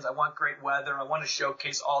conditions, I want great weather, I want to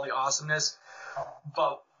showcase all the awesomeness,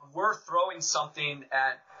 but we're throwing something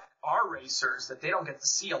at our racers that they don't get to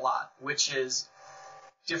see a lot, which is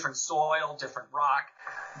different soil, different rock.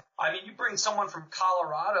 I mean, you bring someone from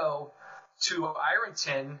Colorado to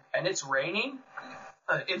Ironton and it's raining,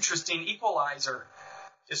 an interesting equalizer.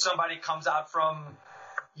 If somebody comes out from,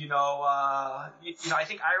 I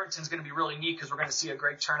think Ironton's going to be really neat because we're going to see a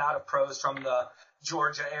great turnout of pros from the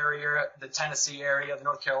Georgia area, the Tennessee area, the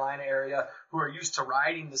North Carolina area, who are used to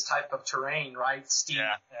riding this type of terrain, right? Steep,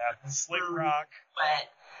 slick rock, wet.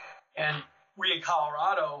 And we in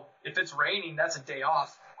Colorado, if it's raining, that's a day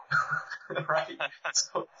off, right?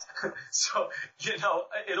 So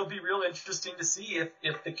it'll be real interesting to see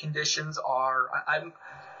if the conditions are.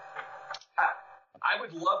 I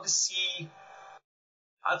would love to see.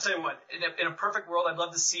 I'll tell you what. In a perfect world, I'd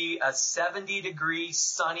love to see a 70-degree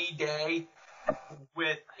sunny day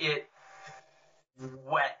with it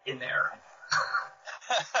wet in there.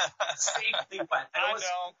 Safely wet. I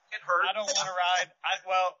don't want to ride.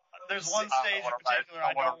 There's one stage in particular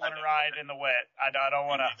I don't want to ride in the wet. I don't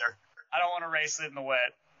want to race it in the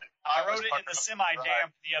wet. I rode it in the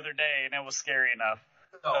semi-damp the other day, and it was scary enough.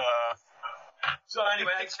 So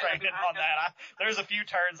anyway, expanding on that. There's a few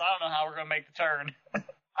turns. I don't know how we're going to make the turn.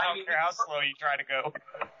 I don't care how slow you try to go.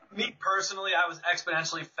 Me personally, I was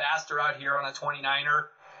exponentially faster out here on a 29er,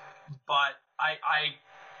 but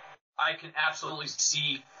I can absolutely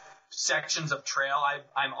see sections of trail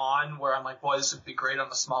I'm on where I'm like, boy, this would be great on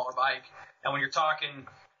the smaller bike. And when you're talking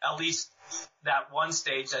at least that one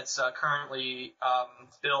stage that's currently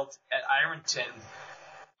built at Ironton,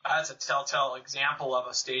 that's a telltale example of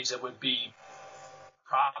a stage that would be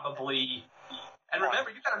probably. And remember,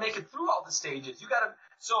 you got to make it through all the stages. You got to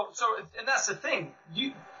and that's the thing.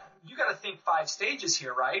 You got to think 5 stages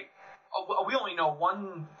here, right? We only know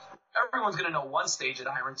one. Everyone's going to know one stage at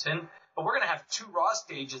Ironton, but we're going to have 2 raw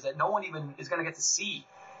stages that no one even is going to get to see,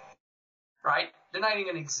 right? They're not even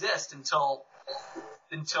going to exist until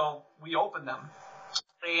we open them.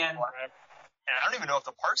 And I don't even know if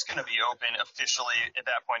the park's going to be open officially at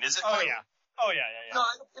that point. Is it? Oh yeah. No,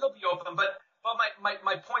 it'll be open, but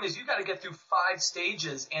my point is you got to get through 5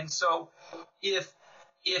 stages, and so if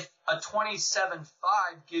a 27.5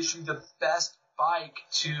 gives you the best bike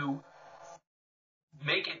to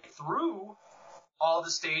make it through all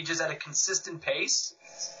the stages at a consistent pace,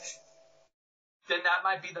 then that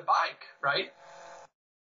might be the bike, right?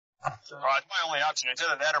 So, it's my only option. It's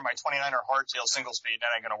either that or my 29er hardtail single speed.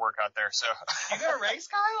 That ain't going to work out there. So you got to race,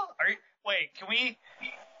 Kyle?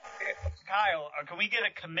 Kyle, can we get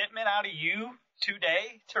a commitment out of you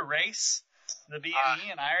today to race the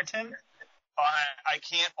BME in Ironton? I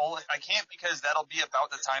can't because that'll be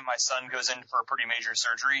about the time my son goes in for a pretty major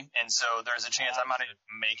surgery, and so there's a chance I might not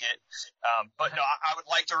make it. But no, I would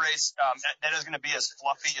like to race. That is going to be as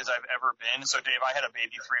fluffy as I've ever been. So Dave, I had a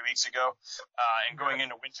baby 3 weeks ago, and going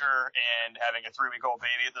into winter and having a 3-week-old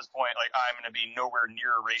baby at this point, like I'm going to be nowhere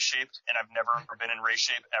near race shape, and I've never been in race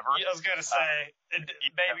shape ever. I was going to say,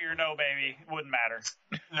 baby or no baby, wouldn't matter.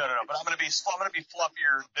 No. But I'm going to be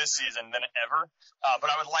fluffier this season than ever.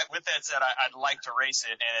 But I would like, with that said, I'd like to race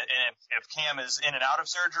it, and if Cam is in and out of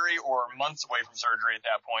surgery or months away from surgery at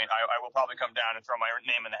that point, I will probably come down and throw my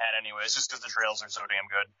name in the hat anyways, just because the trails are so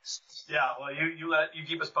damn good. Yeah, well, you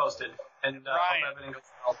keep us posted, and right. Hope everything goes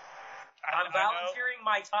well. I'm volunteering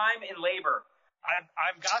my time in labor.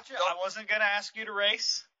 I've got you. I wasn't going to ask you to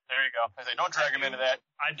race. There you go. I say, don't drag him into that.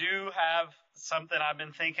 I do have something I've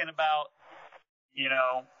been thinking about,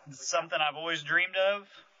 something I've always dreamed of.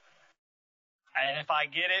 And if I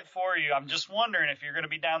get it for you, I'm just wondering if you're going to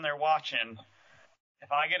be down there watching.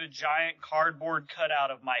 If I get a giant cardboard cutout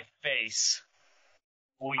of my face,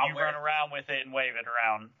 will you run around with it and wave it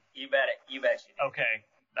around? You bet it. You bet you do. Okay,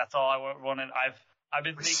 that's all I wanted. I've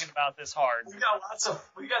been thinking about this hard.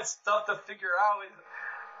 We got stuff to figure out.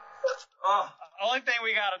 Only thing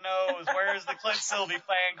we got to know is where is the Clint Sylvie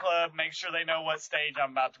fan club. Make sure they know what stage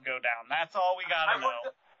I'm about to go down. That's all we got to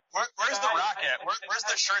know. Where's the rock at? Where's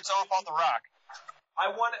the shirts off on the rock? I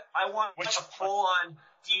want a full-on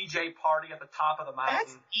DJ party at the top of the mountain.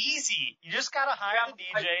 That's easy. You just got to hire the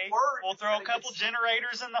DJ. We'll throw a couple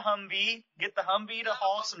generators in the Humvee. Get the Humvee to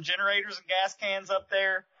haul some generators and gas cans up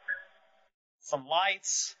there. Some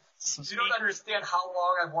lights. Some speakers. You don't understand how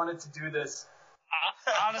long I've wanted to do this.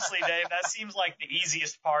 Honestly, Dave, that seems like the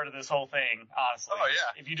easiest part of this whole thing, honestly. Oh,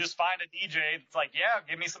 yeah. If you just find a DJ, it's like, yeah,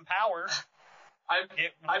 give me some power.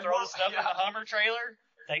 Throw the stuff in the Hummer trailer,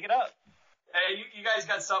 take it up. Hey, you guys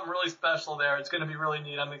got something really special there. It's going to be really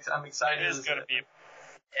neat. I'm excited. It is going to be.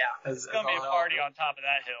 Yeah. It's going to be a party on top of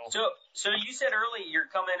that hill. So you said early you're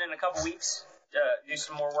coming in a couple weeks to do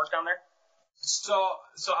some more work down there? So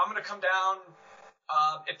I'm going to come down.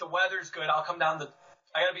 If the weather's good, I'll come down.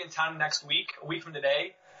 I got to be in town next week, a week from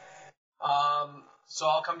today. So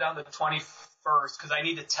I'll come down the 21st because I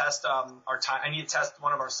need to test our time. I need to test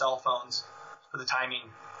one of our cell phones for the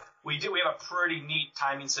timing. We have a pretty neat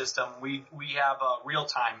timing system. We have real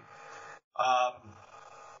time,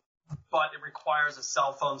 but it requires a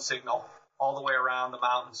cell phone signal all the way around the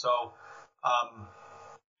mountain. So I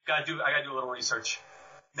gotta do a little research.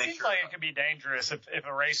 Seems like it could be dangerous if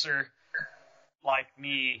a racer like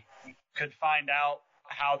me could find out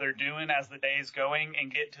how they're doing as the day's going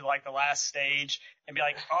and get to like the last stage and be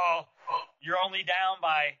like, oh, you're only down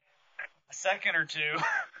by a second or two.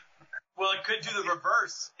 Well, it could do the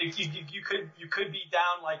reverse. You could be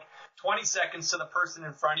down like 20 seconds to the person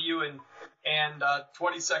in front of you and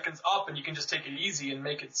 20 seconds up, and you can just take it easy and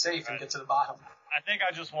make it safe and get to the bottom. I think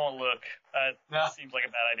I just won't look. That seems like a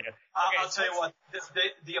bad idea. Okay, I'll tell you what.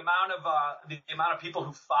 The amount of people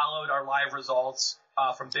who followed our live results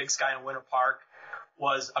from Big Sky and Winter Park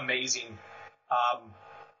was amazing.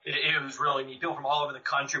 It was really neat. People from all over the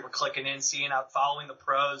country were clicking in, seeing out, following the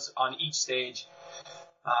pros on each stage.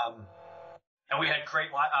 And we had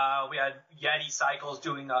we had Yeti cycles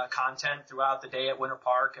doing content throughout the day at Winter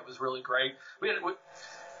Park. It was really great. It's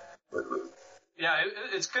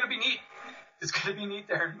going to be neat. It's going to be neat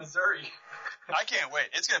there in Missouri. I can't wait.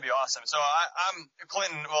 It's going to be awesome. So I'm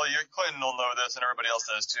Clinton. Well, Clinton will know this, and everybody else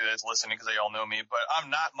does too that's listening because they all know me. But I'm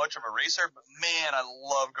not much of a racer. But man, I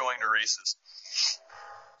love going to races.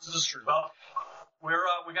 This is true. Well, we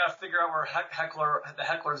got to figure out where the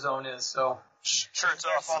heckler zone is. So shirts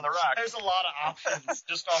off on the rock. There's a lot of options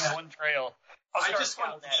just on one trail. I just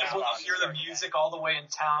want to hear the music all the way in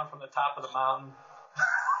town from the top of the mountain.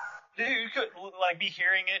 Dude, you could like be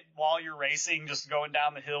hearing it while you're racing, just going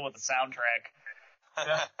down the hill with a soundtrack.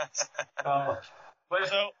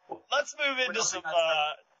 So let's move into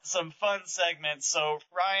some fun segments. So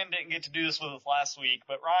Ryan didn't get to do this with us last week,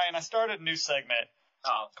 but Ryan, I started a new segment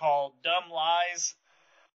called Dumb Lies.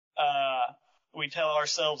 We tell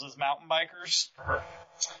ourselves as mountain bikers.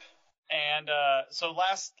 And so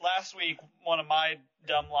last week, one of my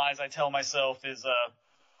dumb lies I tell myself is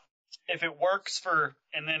if it works for,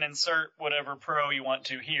 and then insert whatever pro you want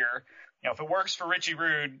to here. You know, if it works for Richie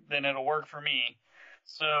Rude, then it'll work for me.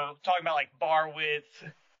 So talking about like bar width,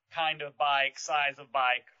 kind of bike, size of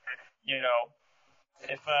bike, you know,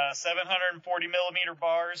 if 740 millimeter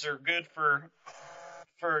bars are good for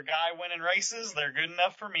a guy winning races, they're good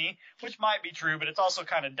enough for me, which might be true, but it's also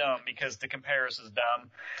kind of dumb because the comparison is dumb.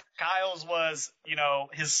 Kyle's was, you know,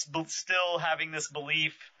 his still having this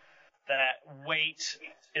belief that weight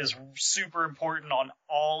is super important on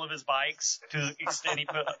all of his bikes to the extent he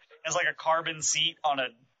put as like a carbon seat on a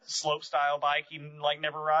slope style bike he like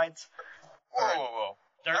never rides. Whoa.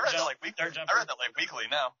 I read that like weekly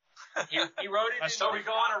now. He wrote it. So are we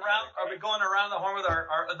going around the horn with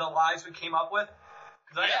the lies we came up with?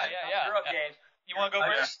 Yeah. You're up, Dave. You want to go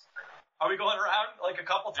first? Are we going around like a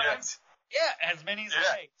couple times? Yeah, as many as it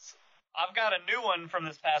takes. I've got a new one from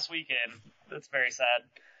this past weekend that's very sad.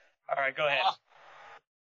 All right, go ahead.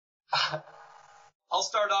 I'll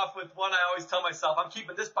start off with one I always tell myself. I'm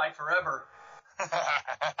keeping this bike forever. There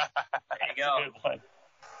you go. That's a good one.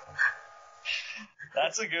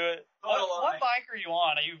 That's a good. What bike are you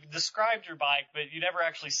on? You've described your bike, but you never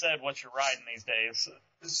actually said what you're riding these days.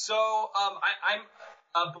 So I'm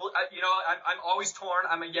always torn.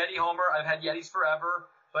 I'm a Yeti homer. I've had Yetis forever.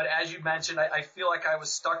 But as you mentioned, I feel like I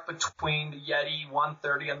was stuck between the Yeti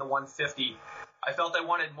 130 and the 150. I felt I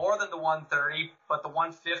wanted more than the 130, but the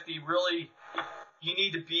 150 really, you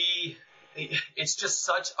need to be, it's just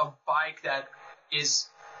such a bike that is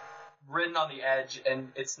ridden on the edge,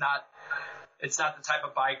 and it's not the type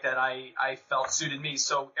of bike that I felt suited me.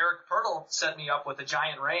 So Eric Pirtle set me up with a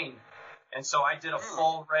Giant Rain. And so I did a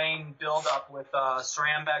full Rain build up with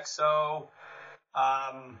SRAM XO,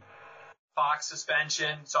 Fox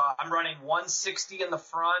suspension. So I'm running 160 in the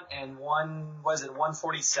front and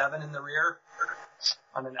 147 in the rear.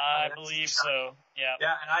 I believe so. Yeah.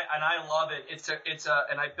 Yeah, and I love it.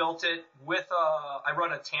 And I built it with I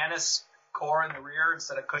run a Tannis core in the rear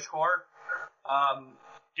instead of Cush core.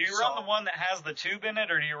 Do you run the one that has the tube in it,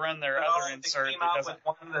 or do you run their other insert? They came out with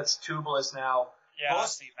one that's tubeless now. Yeah, I've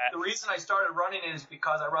seen that. The reason I started running it is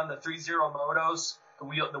because I run the 3.0 motos, the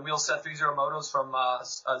wheel set 3.0 motos from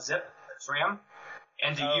Zip SRAM,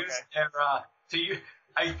 and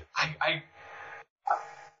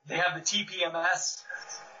they have the TPMS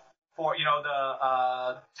for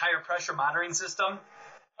the tire pressure monitoring system.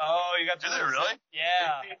 Oh, you got Do they really?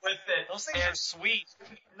 Yeah. With it. Those things are sweet.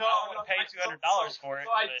 No, I want to pay $200 for it. So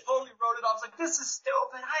I totally wrote it off. I was like, this is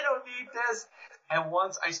stupid. I don't need this. And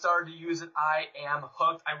once I started to use it, I am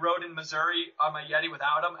hooked. I rode in Missouri on my Yeti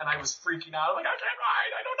without him, and I was freaking out. I'm like, I can't ride.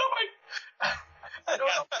 I don't know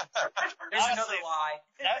There's another lie.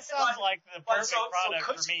 That sounds like the perfect product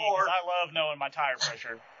for me, because I love knowing my tire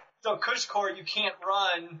pressure. So Cush core, you can't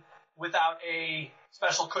run without a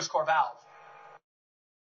special Cush core valve.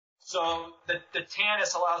 So the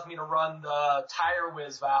Tannis allows me to run the Tire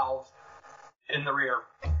Whiz valve in the rear.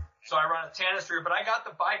 So I run a Tannis rear, but I got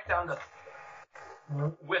the bike down to,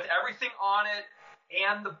 with everything on it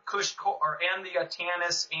and the Cush core and the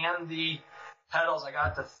Tannis and the pedals, I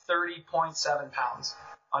got to 30.7 pounds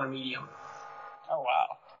on a medium. Oh,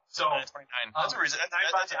 wow. So 29. That's a reason.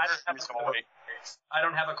 That's a reasonable weight. I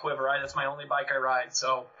don't have a quiver. That's my only bike I ride.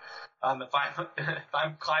 So if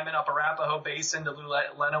I'm climbing up Arapahoe Basin to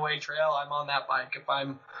Lenawee Trail, I'm on that bike. If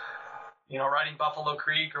I'm riding Buffalo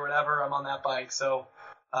Creek or whatever, I'm on that bike. So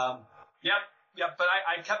yep. But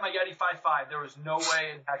I kept my Yeti 5.5. There was no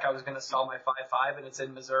way in heck I was going to sell my 5.5, and it's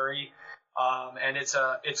in Missouri. And it's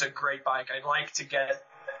a great bike. I'd like to get.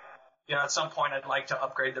 At some point, I'd like to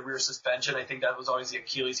upgrade the rear suspension. I think that was always the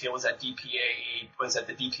Achilles heel. Was that DPA? Was that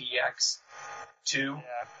the DPX 2?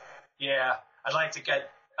 Yeah. I'd like to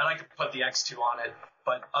put the X2 on it.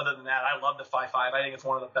 But other than that, I love the 5.5. I think it's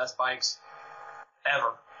one of the best bikes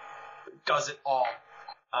ever. It does it all.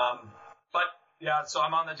 But yeah, so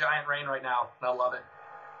I'm on the Giant Rain right now, and I love it.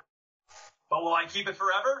 But will I keep it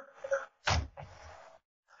forever?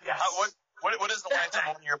 Yes. What is the length of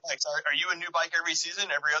one of your bikes? Are you a new bike every season,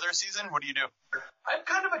 every other season? What do you do?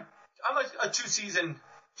 I'm a 2-season,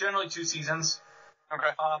 generally 2 seasons. Okay.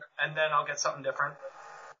 And then I'll get something different.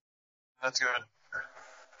 That's good.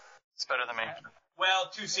 It's better than me. Well,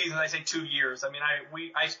 2 seasons. I say 2 years. I mean,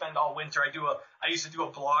 I spend all winter. I used to do a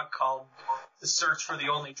blog called "The Search for the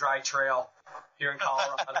Only Dry Trail" here in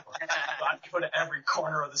Colorado. So I'd go to every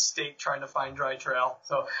corner of the state trying to find dry trail.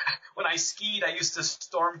 So when I skied, I used to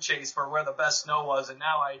storm chase for where the best snow was, and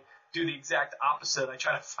now I do the exact opposite. I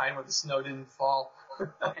try to find where the snow didn't fall.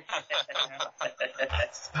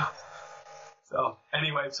 So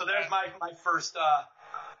anyway, so there's my first.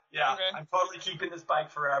 Okay. I'm totally keeping this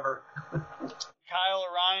bike forever. Kyle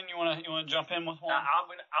or Ryan, you want to jump in with one?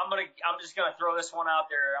 I'm just gonna throw this one out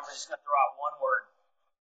there. I'm just gonna throw out one word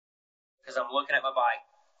because I'm looking at my bike.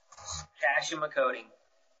 Kashima coating.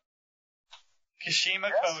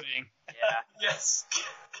 Kashima coating. Yeah. Yes.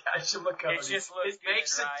 Kashima coating. It just looks good. It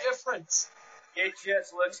makes a difference. It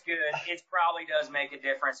just looks good. It probably does make a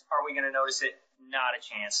difference. Are we gonna notice it? Not a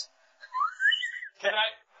chance.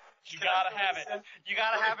 You gotta have it. You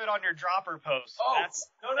gotta have it on your dropper post. Oh,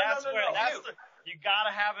 no. You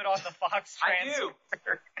gotta have it on the Fox transfer.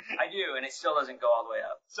 I do, and it still doesn't go all the way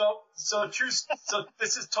up. So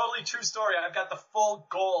this is totally true story. I've got the full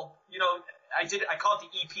gold. I call it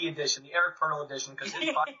the EP edition, the Eric Pirtle edition, because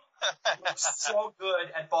his bike looks so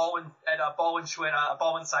good at Baldwin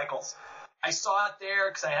Cycles. I saw it there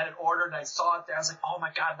because I had it ordered, and I saw it there. I was like, oh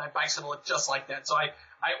my god, my bike's gonna look just like that. So I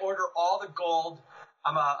order all the gold.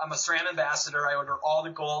 I'm a SRAM ambassador. I order all the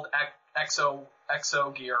gold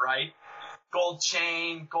XO gear, right? Gold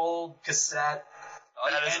chain, gold cassette.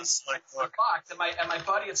 That is a slick look. And my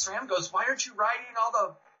buddy at SRAM goes, why aren't you riding all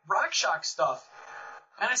the RockShox stuff?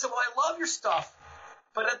 And I said, well, I love your stuff,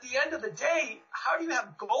 but at the end of the day, how do you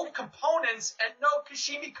have gold components and no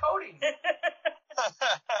Kashima coating?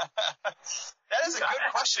 That is a good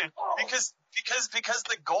question because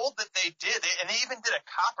the gold that they did, and they even did a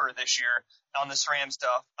copper this year on the SRAM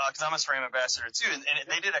stuff, because I'm a SRAM ambassador too, and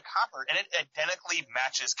they did a copper, and it identically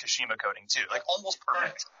matches Kashima coating too, like almost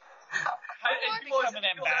perfect. I become an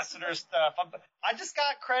ambassador stuff. I just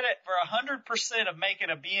got credit for 100% of making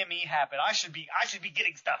a BME happen. I should be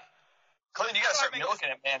getting stuff. Clinton, you gotta start milking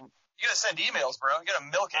it, man. You gotta send emails, bro. You gotta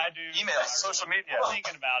milk it. I do. Emails, social media. I'm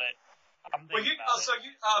thinking about it.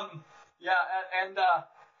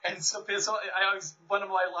 And so I always, one of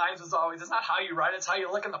my lines was always, it's not how you ride, it's how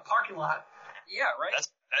you look in the parking lot. Yeah, right.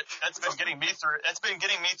 That's been getting me through. That's been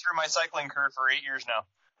getting me through my cycling career for 8 years now.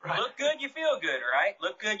 Right. Look good, you feel good, right?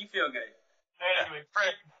 Look good, you feel good. Anyway,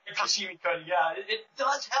 Kashima coating, yeah, it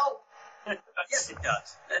does help. Yes, it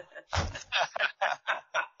does.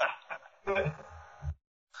 All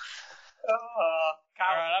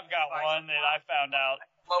right, I've got one that I found out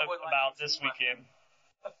about this weekend.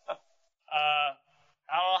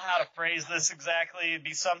 I don't know how to phrase this exactly. It'd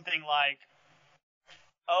be something like,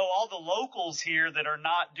 all the locals here that are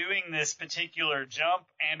not doing this particular jump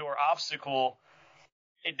and or obstacle,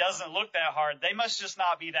 it doesn't look that hard. They must just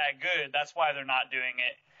not be that good. That's why they're not doing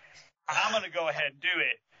it. And I'm going to go ahead and do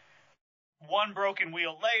it. One broken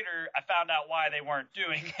wheel later, I found out why they weren't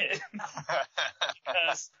doing it.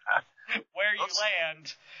 Because where you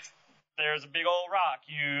land, there's a big old rock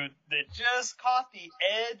that just caught the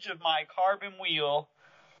edge of my carbon wheel.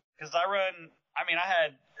 Because I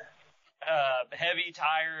had heavy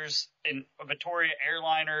tires and a Vittoria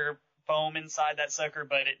airliner foam inside that sucker,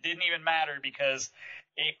 but it didn't even matter because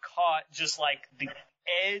it caught just like the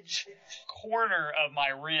edge corner of my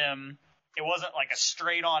rim. It wasn't like a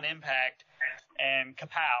straight on impact, and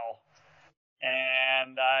kapow.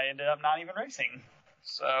 And I ended up not even racing.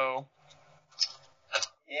 So,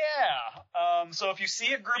 yeah. So if you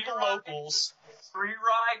see a group of locals. Free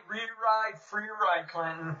ride,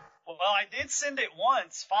 Clinton. Well, I did send it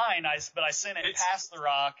once, fine, but I sent it past the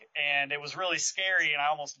rock, and it was really scary, and I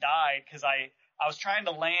almost died because I was trying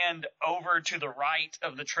to land over to the right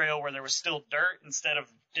of the trail where there was still dirt instead of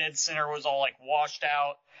dead center was all like washed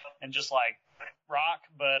out and just like rock,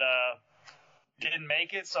 but didn't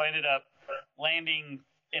make it, so I ended up landing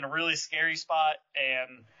in a really scary spot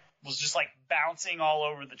and was just like bouncing all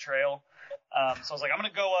over the trail. So I was like, I'm going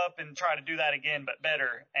to go up and try to do that again, but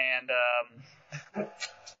better. And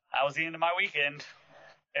that was the end of my weekend.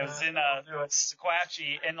 It was in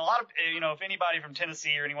Sequatchie. And a lot of, if anybody from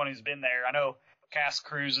Tennessee or anyone who's been there, I know Cass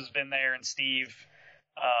Cruz has been there and Steve.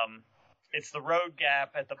 It's the road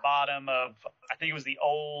gap at the bottom of, I think it was the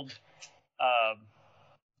old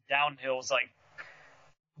downhill. It was like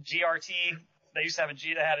GRT. They used to have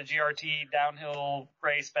they had a GRT downhill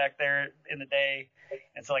race back there in the day.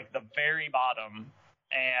 It's like the very bottom.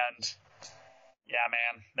 And yeah,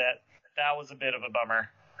 man, that was a bit of a bummer.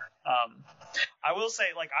 I will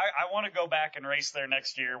say, like, I want to go back and race there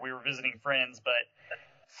next year. We were visiting friends, but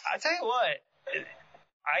I tell you what,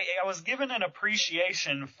 I was given an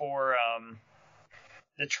appreciation for,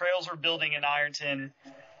 the trails we're building in Ironton.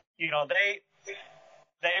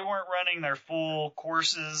 They weren't running their full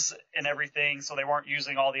courses and everything, so they weren't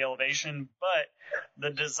using all the elevation, but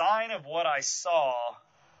the design of what I saw,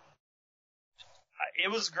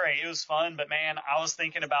 it was great. It was fun, but man, I was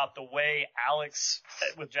thinking about the way Alex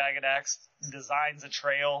with Jagged Axe designs a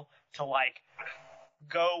trail to like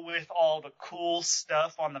go with all the cool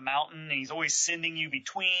stuff on the mountain, and he's always sending you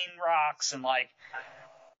between rocks, and like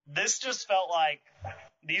this just felt like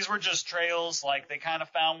these were just trails, like they kind of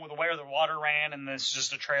found where the water ran, and it's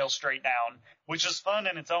just a trail straight down, which is fun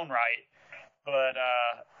in its own right. But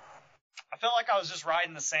I felt like I was just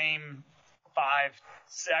riding the same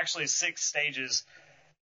 6 stages,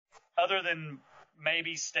 other than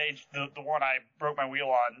maybe stage the one I broke my wheel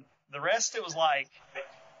on. The rest, it was like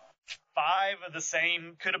 5 of the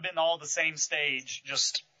same, could have been all the same stage,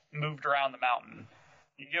 just moved around the mountain.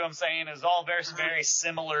 You get what I'm saying? It was all very, very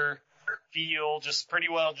similar feel, just pretty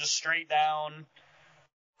well just straight down.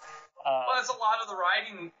 Well, that's a lot of the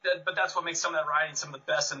riding, but that's what makes some of that riding some of the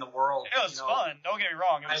best in the world. It was fun. Don't get me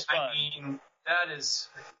wrong. It was fun. I mean, there's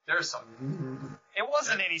some. It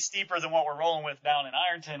wasn't any steeper than what we're rolling with down in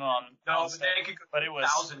Ironton on. No, but they could go but it was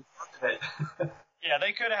 1,000 of it. Yeah,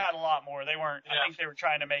 they could have had a lot more. They weren't. Yeah. I think they were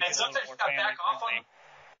trying to make it a little more family friendly.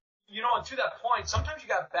 And to that point, sometimes you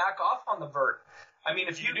got to back off on the vert. I mean,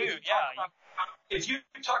 if you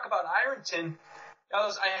talk about Ironton,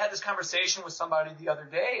 I had this conversation with somebody the other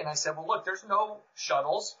day, and I said, well, look, there's no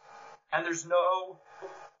shuttles, and there's no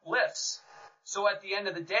lifts. So at the end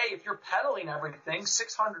of the day, if you're pedaling everything,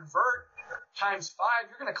 600 vert times 5,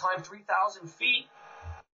 you're going to climb 3,000 feet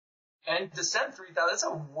and descend 3,000. That's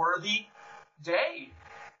a worthy day.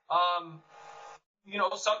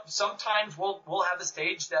 Sometimes we'll have a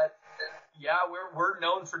stage that, we're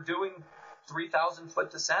known for doing 3,000 foot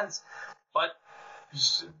descents, but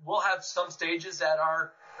we'll have some stages that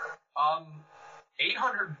are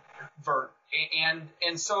 800 vert,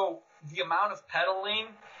 and so the amount of pedaling.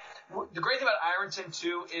 The great thing about Ironton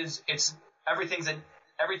too is everything's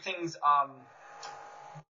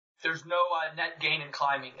there's no net gain in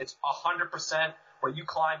climbing. It's 100% where you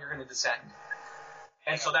climb, you're going to descend,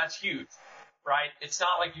 and so that's huge, right? It's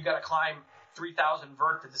not like you got to climb 3,000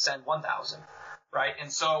 vert to descend 1,000, right?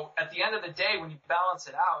 And so at the end of the day, when you balance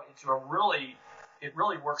it out, it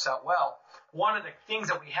really works out well. One of the things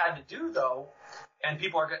that we had to do, though, and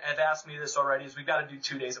people have asked me this already, is we've got to do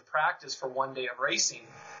 2 days of practice for 1 day of racing.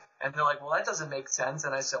 And they're like, well, that doesn't make sense.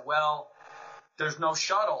 And I said, well, there's no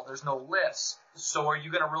shuttle, there's no lifts. So are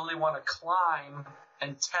you going to really want to climb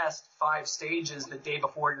and test 5 stages the day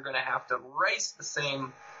before you're going to have to race the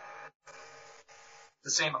same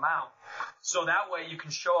amount? So that way you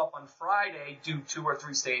can show up on Friday, do 2 or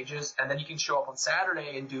 3 stages, and then you can show up on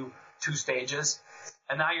Saturday and do 2 stages,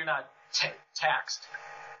 and now you're not taxed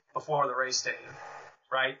before the race day,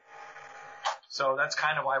 right? So that's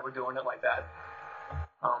kind of why we're doing it like that.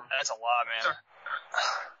 That's a lot, man.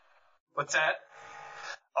 What's that?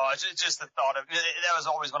 Oh, it's just the thought of that was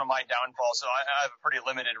always one of my downfalls. So I have a pretty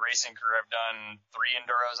limited racing career. I've done 3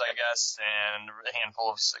 enduros, I guess, and a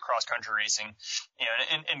handful of cross country racing.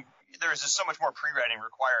 And there's just so much more pre-riding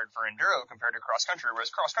required for enduro compared to cross country. Whereas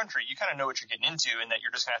cross country, you kind of know what you're getting into, and that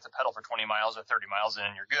you're just gonna have to pedal for 20 miles or 30 miles in,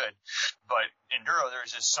 and you're good. But enduro,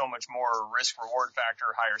 there's just so much more risk reward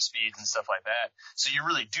factor, higher speeds and stuff like that. So you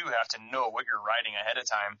really do have to know what you're riding ahead of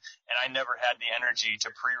time. And I never had the energy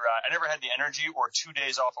to pre-ride. I never had the energy or 2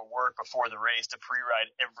 days off of work before the race to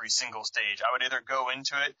pre-ride every single stage. I would either go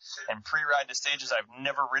into it and pre-ride the stages I've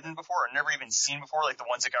never ridden before or never even seen before, like the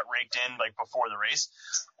ones that got raked in like before the race,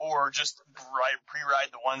 or just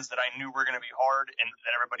pre-ride the ones that I knew were going to be hard and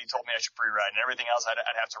that everybody told me I should pre-ride, and everything else I'd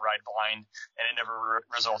have to ride blind, and it never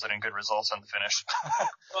resulted in good results on the finish.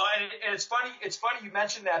 Well, and it's funny you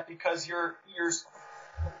mentioned that, because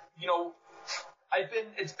I've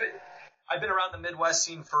been around the Midwest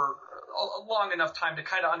scene for a long enough time to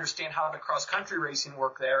kind of understand how the cross country racing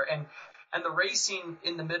worked there, and the racing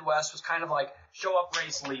in the Midwest was kind of like show up,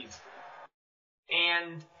 race, leave,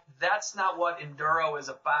 and that's not what enduro is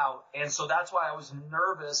about. And so that's why I was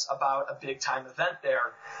nervous about a big time event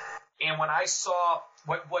there. And when I saw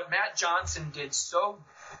what Matt Johnson did so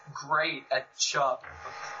great at Chubb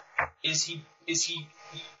is he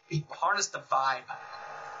harnessed the vibe.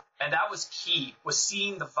 And that was key, was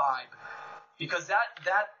seeing the vibe. Because that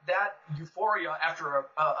euphoria after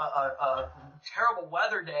a terrible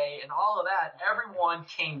weather day and all of that, everyone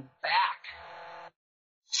came back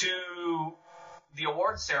to the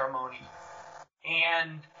award ceremony.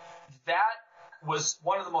 And that was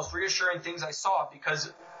one of the most reassuring things I saw,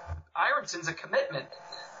 because Ironton's a commitment.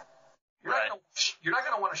 You're not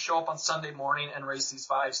going to want to show up on Sunday morning and race these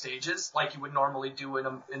 5 stages like you would normally do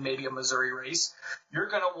in maybe a Missouri race. You're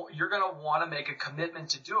going to want to make a commitment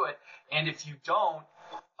to do it, and if you don't,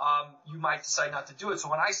 you might decide not to do it. So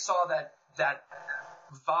when I saw that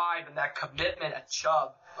vibe and that commitment at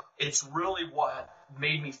Chubb, it's really what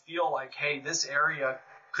made me feel like, hey, this area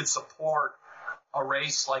could support a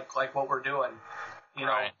race like what we're doing.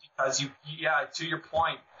 Because to your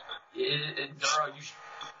point, enduro,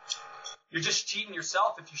 you're just cheating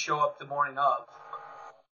yourself if you show up the morning of.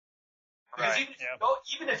 Because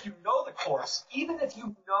even if you know the course, even if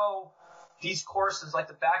you know these courses like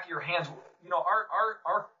the back of your hands,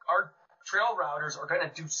 our trail routers are going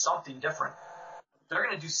to do something different. They're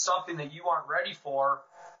going to do something that you aren't ready for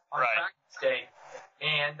on practice day.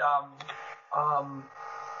 And,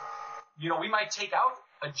 we might take out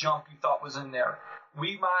a jump you thought was in there.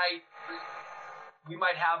 We might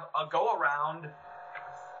have a go around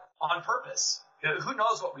on purpose. Who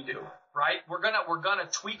knows what we do, right? We're gonna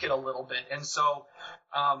tweak it a little bit. And so,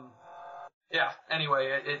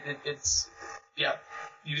 anyway, it's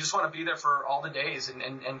you just want to be there for all the days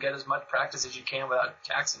and get as much practice as you can without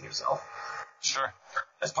taxing yourself. Sure.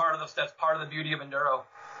 That's part of the beauty of enduro.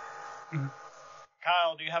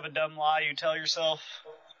 Kyle, do you have a dumb lie you tell yourself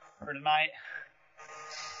for tonight?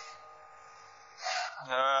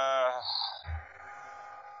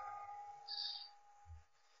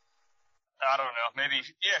 I don't know. Maybe,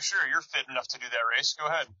 sure, you're fit enough to do that race. Go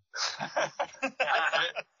ahead.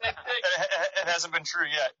 It hasn't been true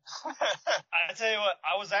yet. I tell you what,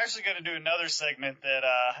 I was actually going to do another segment that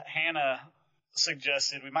Hannah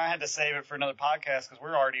suggested. We might have to save it for another podcast because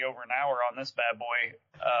we're already over an hour on this bad boy.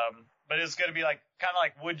 But it's going to be like kind of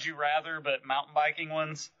like Would You Rather, but mountain biking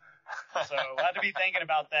ones. So I had to be thinking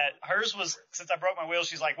about that. Hers was, since I broke my wheel,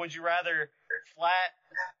 she's like, would you rather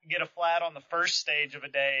get a flat on the first stage of a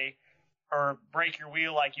day or break your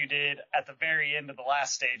wheel like you did at the very end of the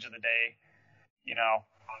last stage of the day? You know,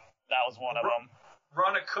 that was one of them.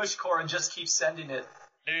 Run a Cush core and just keep sending it.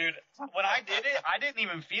 Dude, when I did it, I didn't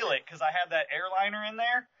even feel it because I had that airliner in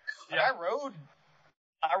there. Yeah.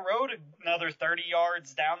 I rode another 30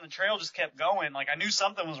 yards down the trail, just kept going. Like, I knew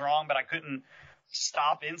something was wrong, but I couldn't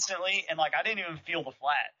stop instantly. And, like, I didn't even feel the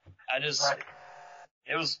flat.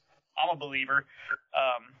 I'm a believer.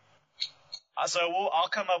 So we'll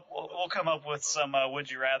come up with some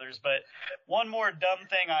would you rathers. But one more dumb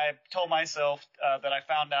thing I told myself that I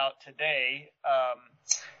found out today.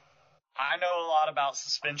 I know a lot about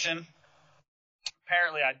suspension.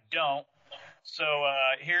 Apparently, I don't. So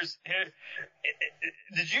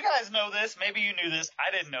did you guys know this? Maybe you knew this.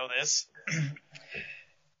 I didn't know this.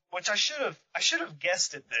 Which I should have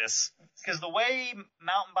guessed at this, because the way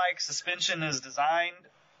mountain bike suspension is designed,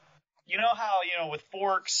 you know how, with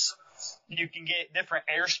forks, you can get different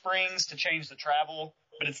air springs to change the travel,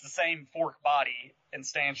 but it's the same fork body and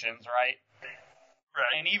stanchions, right?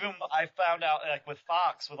 Right. And even I found out, like with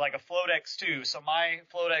Fox, with like a Float X2. So my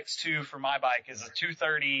Float X2 for my bike is a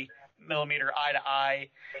 230 millimeter eye to eye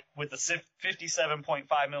with a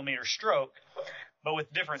 57.5 millimeter stroke. But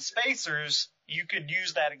with different spacers, you could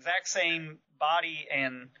use that exact same body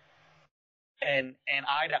and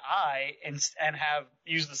eye to eye and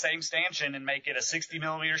use the same stanchion and make it a 60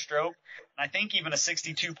 millimeter stroke. And I think even a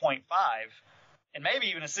 62.5 and maybe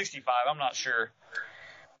even a 65. I'm not sure.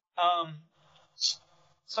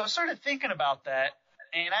 So I started thinking about that,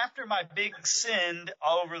 and after my big send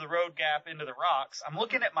all over the road gap into the rocks, I'm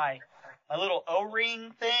looking at my little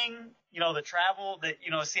O-ring thing, the travel that,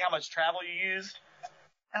 see how much travel you used.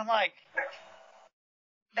 And I'm like,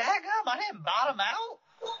 daggum, I didn't bottom out.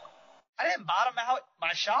 I didn't bottom out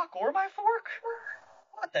my shock or my fork.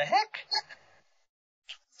 What the heck?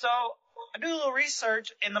 So I do a little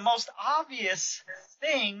research, and the most obvious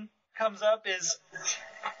thing comes up is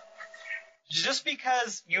just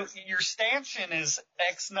because your stanchion is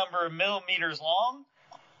X number of millimeters long,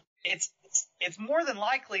 it's more than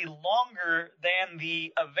likely longer than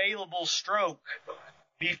the available stroke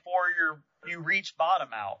before you reach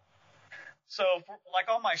bottom out. So, like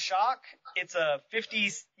on my shock, it's a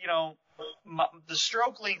 50, the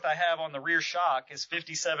stroke length I have on the rear shock is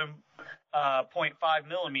 57.5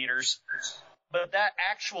 millimeters, but that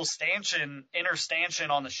actual inner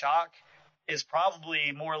stanchion on the shock is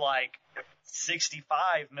probably more like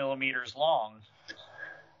 65 millimeters long.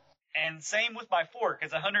 And same with my fork.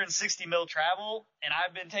 It's 160 mil travel, and I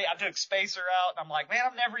took spacer out, and I'm like, man,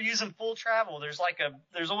 I'm never using full travel. There's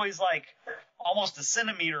always like almost a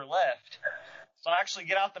centimeter left. So I actually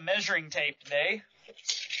get out the measuring tape today,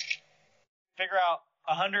 figure out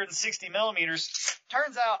 160 millimeters.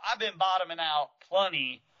 Turns out I've been bottoming out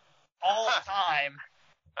plenty all the time.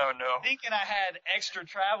 Oh, no. Thinking I had extra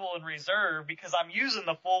travel in reserve because I'm using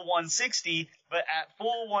the full 160, but at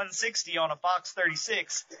full 160 on a Fox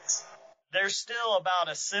 36, there's still about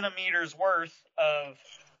a centimeter's worth of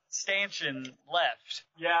stanchion left.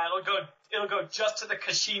 Yeah, it'll go just to the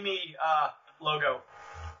Kashimi logo.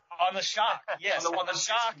 On the shock, yes. on the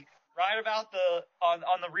shock, right about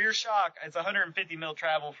on the rear shock, it's 150 mil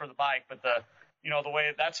travel for the bike, but the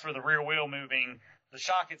way that's for the rear wheel moving. The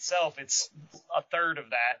shock itself, it's a third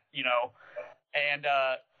of that, and,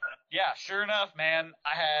 sure enough, man,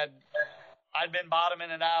 I'd been bottoming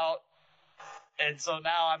it out. And so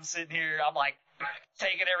now I'm sitting here, I'm like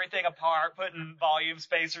taking everything apart, putting volume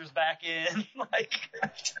spacers back in.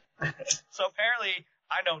 So apparently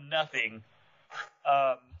I know nothing.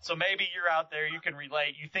 So maybe you're out there, you can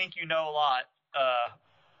relate. You think you know a lot.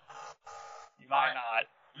 You might not.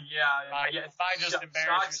 Yeah. You might just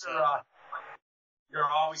embarrass yourself. You're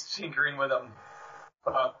always tinkering with them.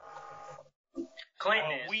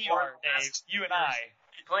 Clinton is. We are, Dave. You and I.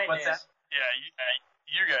 Clinton is. What's that? Yeah,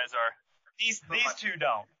 you guys are. These two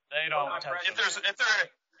don't. They don't touch it.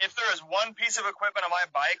 If there is one piece of equipment on my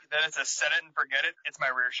bike that it's a set it and forget it, it's my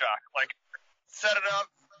rear shock. Like, set it up,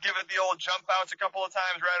 give it the old jump bounce a couple of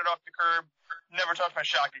times, ride it off the curb, never touch my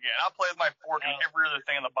shock again. I'll play with my fork and every other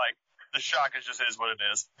thing on the bike. The shock is what it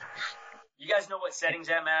is. You guys know what settings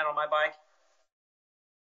I'm at on my bike?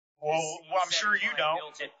 Well, I'm sure you don't. I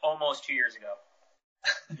built it almost 2 years ago.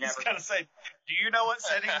 I was going to say, do you know what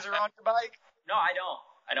settings are on your bike? No, I don't.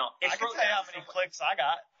 I can tell you how many clicks I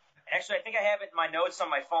got. Actually, I think I have it in my notes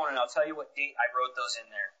on my phone, and I'll tell you what date I wrote those in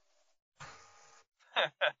there.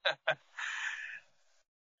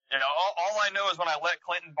 Yeah, all I know is when I let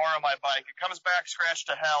Clinton borrow my bike, it comes back scratched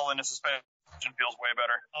to hell, and the suspension feels way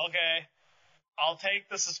better. Okay, I'll take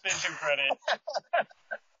the suspension credit.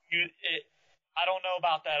 I don't know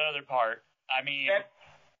about that other part. I mean,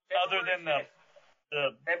 other than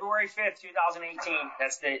the February 5th, 2018.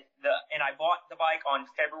 That's and I bought the bike on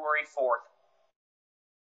February 4th.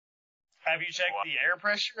 Have you checked the air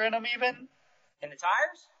pressure in them even? In the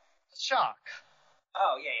tires? Shock.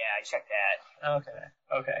 Oh, yeah, I checked that. Okay.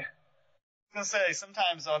 I was gonna say,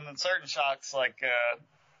 sometimes on the certain shocks, like,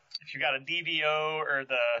 if you got a DVO or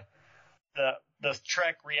the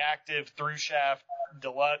Trek Reactive Through Shaft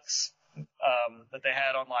Deluxe, that they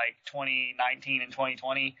had on like 2019 and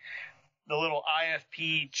 2020, the little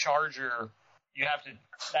IFP charger,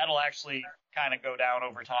 that'll actually kind of go down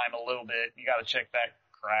over time a little bit. You gotta check that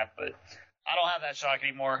crap, but I don't have that shock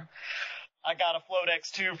anymore. I got a Float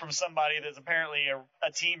X2 from somebody that's apparently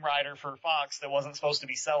a team rider for Fox that wasn't supposed to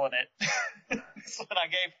be selling it. So when I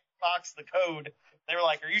gave Fox the code, they were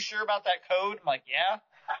like, "Are you sure about that code?" I'm like, "Yeah."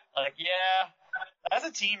 Like, "Yeah, as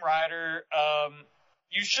a team rider,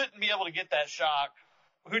 you shouldn't be able to get that shock.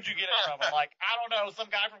 Who'd you get it from?" I'm like, "I don't know, some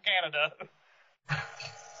guy from Canada."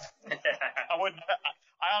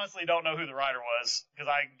 I honestly don't know who the rider was, because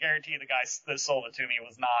I guarantee the guy that sold it to me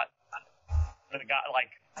was not the guy,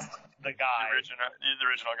 the guy. The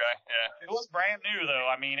original guy, yeah. It was brand new, though.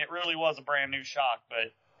 I mean, it really was a brand new shock,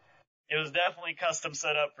 but it was definitely custom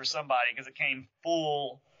set up for somebody, because it came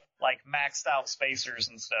full, like, maxed out spacers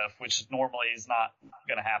and stuff, which normally is not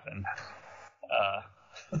going to happen.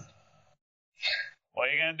 What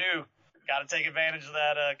are you going to do? Got to take advantage of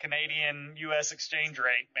that Canadian-U.S. exchange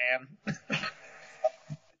rate, man.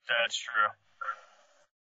 That's true.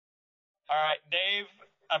 All right, Dave,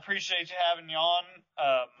 I appreciate you having me on.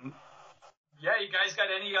 Yeah, you guys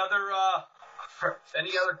got any other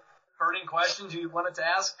burning questions you wanted to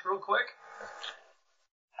ask real quick?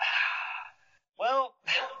 Well,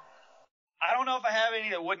 I don't know if I have any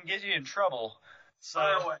that wouldn't get you in trouble. So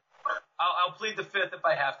I'll plead the fifth if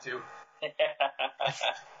I have to.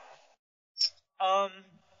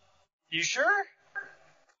 You sure?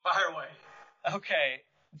 Fire away. Okay.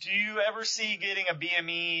 Do you ever see getting a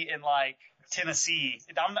BME in, like, Tennessee?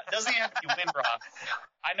 It doesn't even have to be Windrock.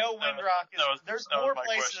 I know Windrock there's more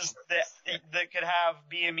places that could have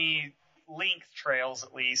BME length trails,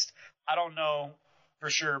 at least. I don't know for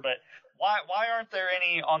sure, but why aren't there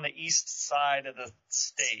any on the east side of the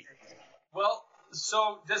state? Well,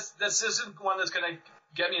 so this isn't one that's going to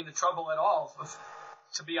get me into trouble at all.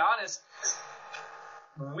 To be honest,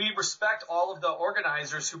 we respect all of the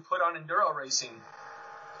organizers who put on enduro racing,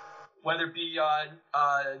 whether it be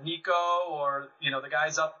Nico or the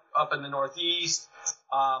guys up in the Northeast,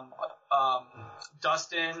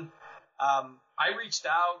 Dustin. I reached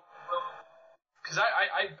out because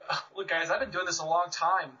I look, guys, I've been doing this a long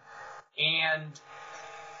time, and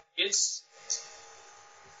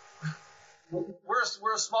we're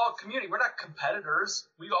a small community. We're not competitors.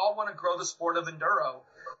 We all want to grow the sport of enduro.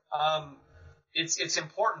 It's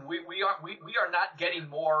important. We are not getting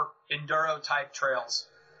more enduro type trails.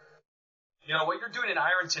 What you're doing in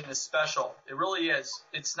Ironton is special. It really is.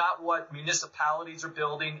 It's not what municipalities are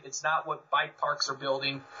building. It's not what bike parks are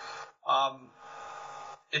building.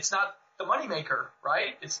 It's not the moneymaker,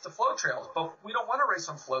 right? It's the flow trails. But we don't want to race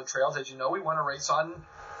on flow trails, as you know. We want to race on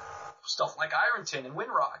stuff like Ironton and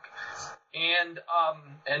Windrock and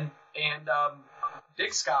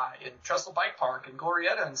Big Sky and Trestle Bike Park and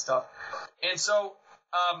Glorietta and stuff. And so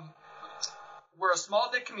we're a small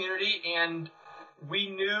knit community, and we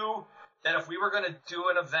knew that if we were going to do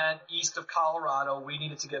an event east of Colorado, we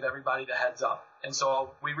needed to give everybody the heads up. And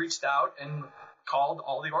so we reached out and called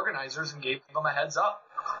all the organizers and gave them a heads up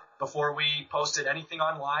before we posted anything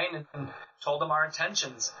online and told them our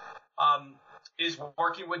intentions. Is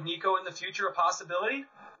working with Nico in the future a possibility?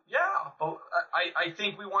 Yeah, but I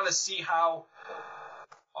think we want to see how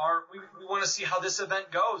we want to see how this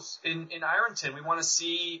event goes in Ironton. We want to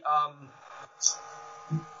see,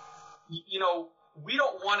 we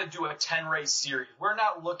don't want to do a 10 race series. We're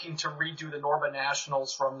not looking to redo the Norba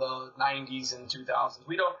Nationals from the 90s and 2000s.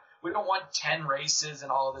 We don't want 10 races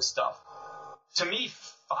and all of this stuff. To me,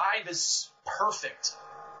 5 is perfect.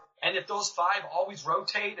 And if those 5 always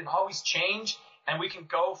rotate and always change, and we can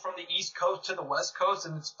go from the East Coast to the West Coast,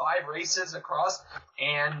 and it's 5 races across,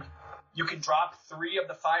 and you can drop 3 of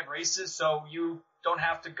the 5 races, so you don't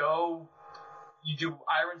have to go. You do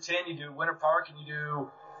Ironton, you do Winter Park, and you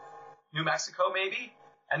do New Mexico maybe,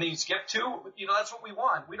 and then you skip 2. That's what we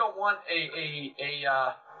want. We don't want a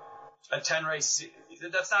 10 race.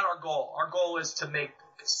 That's not our goal. Our goal is to make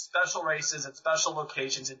special races at special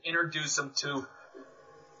locations and introduce them to.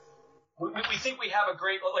 We think we have a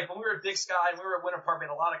great, like when we were at Big Sky and we were at Winter Park, we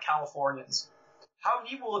had a lot of Californians. How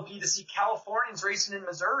neat will it be to see Californians racing in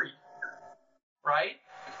Missouri, right?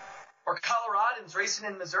 Or Coloradans racing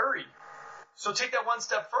in Missouri. So take that one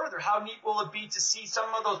step further. How neat will it be to see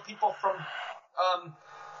some of those people from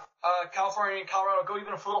California and Colorado go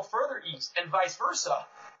even a little further east, and vice versa?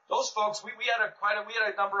 Those folks, we had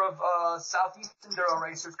a number of Southeast Enduro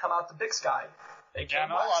racers come out to Big Sky. They came I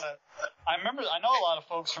know a lot of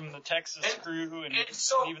folks from the Texas crew and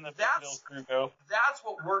so even the Fayetteville crew go. That's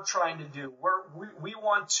what we're trying to do. We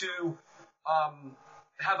want to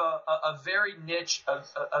have a very niche,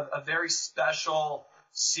 a very special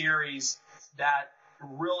series that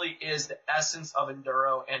really is the essence of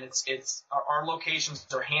Enduro, and it's our locations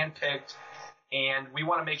are handpicked, and we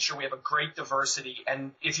want to make sure we have a great diversity.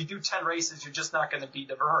 And if you do 10 races, you're just not going to be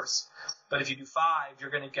diverse. But if you do 5, you're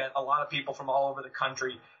going to get a lot of people from all over the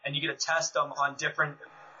country, and you get to test them on different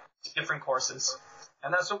courses.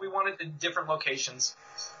 And that's what we wanted in different locations.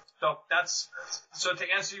 So to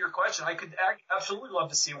answer your question, I could absolutely love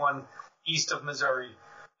to see one east of Missouri.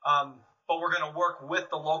 But we're going to work with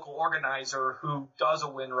the local organizer who does a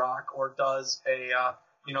Windrock or does a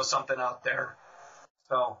something out there.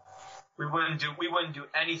 So we wouldn't do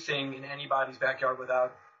anything in anybody's backyard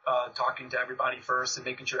without talking to everybody first and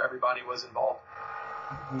making sure everybody was involved.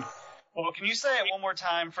 Well, can you say it one more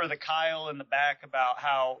time for the Kyle in the back about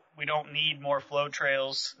how we don't need more flow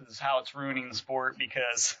trails? This is how it's ruining the sport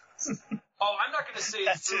because. Oh, I'm not going to say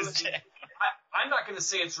it's ruining. I'm not going to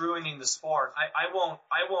say it's ruining the sport. I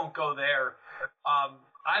won't go there.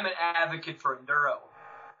 I'm an advocate for Enduro,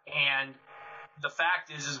 and the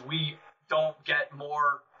fact is we don't get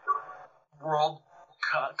more world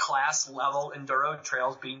class level Enduro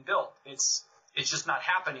trails being built. It's just not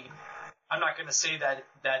happening. I'm not going to say that.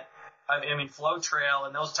 I mean, Flow Trail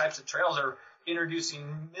and those types of trails are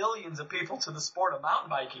introducing millions of people to the sport of mountain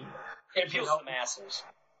biking. It appeals to the masses.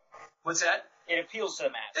 What's that? It appeals to the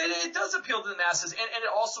masses. It does appeal to the masses, and it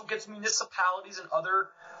also gets municipalities and other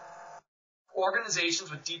organizations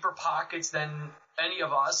with deeper pockets than any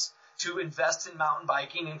of us to invest in mountain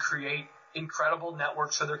biking and create incredible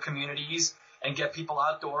networks for their communities and get people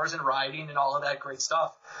outdoors and riding and all of that great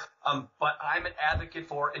stuff. But I'm an advocate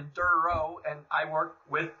for Enduro, and I work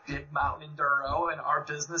with Big Mountain Enduro, and our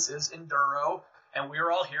business is Enduro, and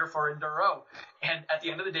we're all here for Enduro. And at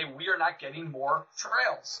the end of the day, we are not getting more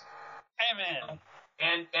trails. Amen.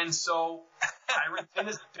 And so Ironton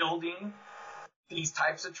is building these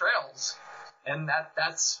types of trails, and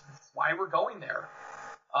that's why we're going there.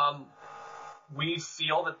 We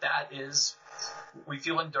feel we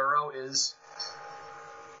feel Enduro is,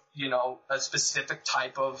 a specific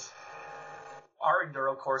type of. Our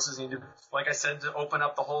Enduro courses need to, like I said, to open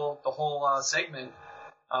up the whole segment.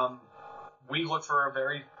 We look for a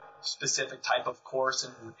very specific type of course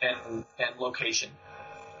and location.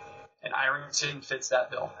 And Ironton fits that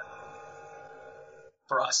bill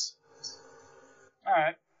for us. All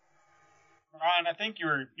right, Ryan, I think you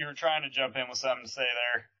were trying to jump in with something to say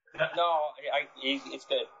there. No, it's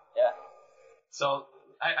good. Yeah. So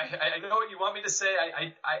I know what you want me to say.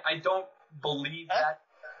 I don't believe that.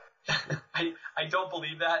 I don't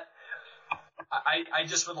believe that. I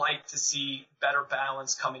just would like to see better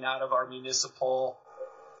balance coming out of our municipal,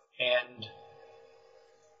 and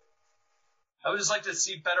I would just like to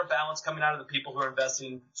see better balance coming out of the people who are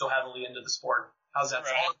investing so heavily into the sport. How's that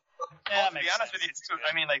sound? Yeah, to be honest with you,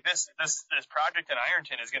 I mean, like this project in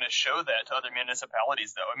Ironton is going to show that to other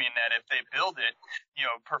municipalities, though. I mean, that if they build it,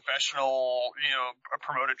 professional,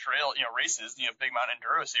 promoted trail, races, Big Mountain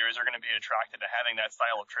Enduro series are going to be attracted to having that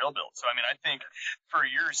style of trail built. So, I mean, I think for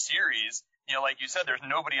your series, like you said, there's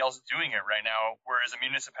nobody else doing it right now, whereas a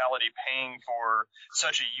municipality paying for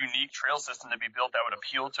such a unique trail system to be built that would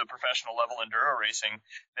appeal to professional level Enduro racing,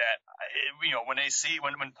 that,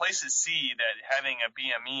 when places see that having a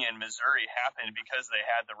BME in Missouri happened because they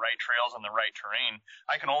had the right trails and the right terrain,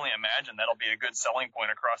 I can only imagine that'll be a good selling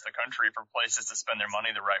point across the country for places to spend their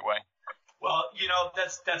money the right way. Well,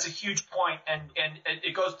 that's a huge point, and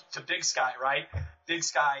it goes to Big Sky, right? Big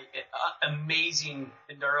Sky, amazing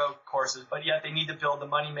Enduro courses, but yet they need to build the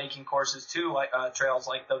money-making courses too, like trails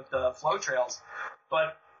like the flow trails.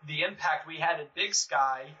 But the impact we had at Big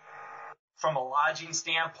Sky, from a lodging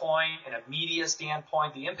standpoint and a media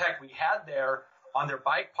standpoint, the impact we had there on their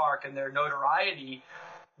bike park and their notoriety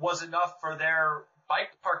was enough for their bike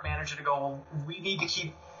park manager to go, well, we need to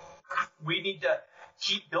keep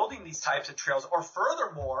building these types of trails, or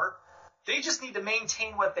furthermore, they just need to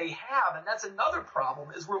maintain what they have, and that's another problem,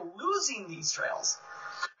 is we're losing these trails.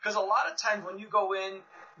 Because a lot of times when you go in,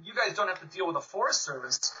 you guys don't have to deal with a Forest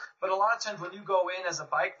Service, but a lot of times when you go in as a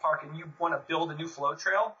bike park and you want to build a new flow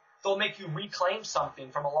trail, they'll make you reclaim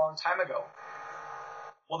something from a long time ago.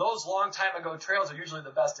 Well, those long time ago trails are usually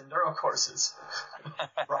the best enduro courses,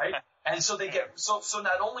 right? And so they get, so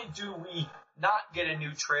not only do we not get a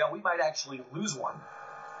new trail, we might actually lose one.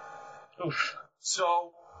 Oof.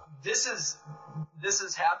 So this is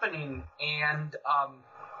happening, and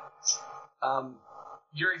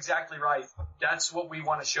you're exactly right. That's what we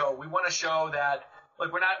want to show. We want to show that,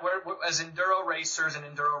 like, we're as enduro racers and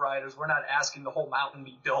enduro riders, we're not asking the whole mountain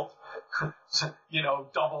be built,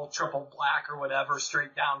 double, triple black or whatever,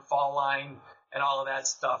 straight down fall line and all of that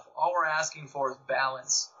stuff. All we're asking for is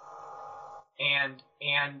balance. And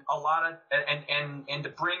a lot of, and to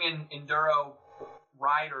bring in enduro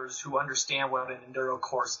riders who understand what an enduro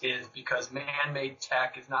course is, because man-made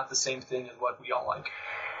tech is not the same thing as what we all like.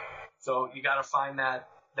 So you got to find that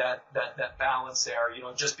balance there.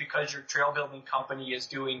 Just because your trail building company is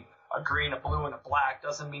doing a green, a blue, and a black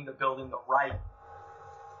doesn't mean they're building the right,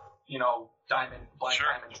 diamond, black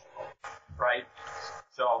diamond, right?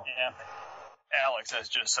 So yeah, Alex has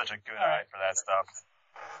just such a good eye for that stuff.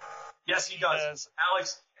 Yes, he does.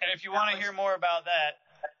 Alex. And if you want to hear more about that,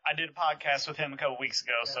 I did a podcast with him a couple weeks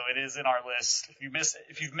ago, so it is in our list. If you've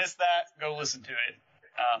missed that, go listen to it.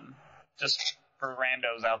 Just for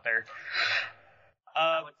randos out there.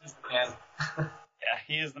 Alex is the man. Yeah,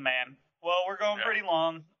 he is the man. Well, we're going pretty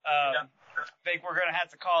long. I think we're going to have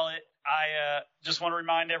to call it. I just want to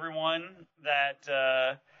remind everyone that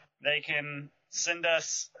they can send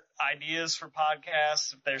us ideas for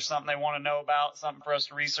podcasts. If there's something they want to know about, something for us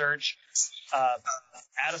to research,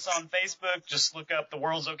 add us on Facebook. Just look up the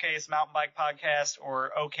World's Okayest Mountain Bike Podcast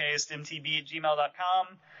or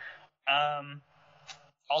okayestmtb@gmail.com.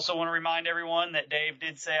 Also want to remind everyone that Dave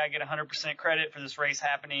did say I get 100% credit for this race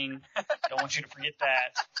happening. Don't want you to forget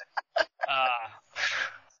that.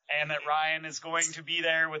 And that Ryan is going to be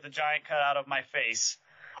there with a giant cutout of my face.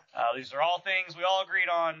 These are all things we all agreed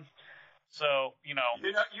on. So,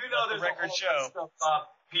 there's the record a whole show. list of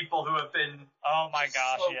people who have been. Oh my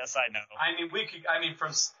gosh, yes, I know. People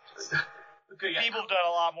have done a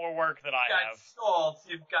lot more work than I have. You've got Schultz,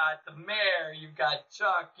 you've got the mayor, you've got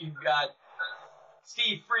Chuck, you've got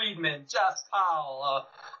Steve Friedman, Jeff Powell.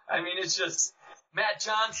 It's just Matt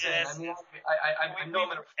Johnson. Yes. I know I'm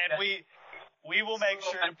going to. We will make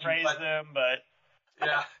sure to praise them, but.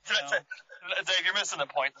 Yeah. Dave, you're missing the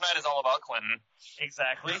point. Tonight is all about Clinton.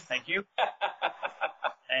 Exactly. Thank you.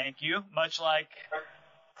 Thank you. Much like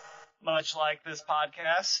this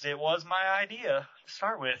podcast, it was my idea to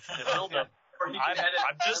start with. To build up.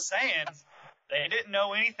 I'm just saying, they didn't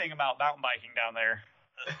know anything about mountain biking down there.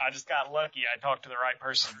 I just got lucky. I talked to the right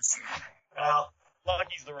person. Well,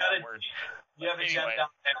 lucky's the right word. You have a gem down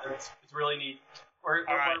there. It's really neat. We're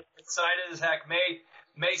excited as heck.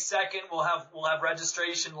 May 2nd, we'll have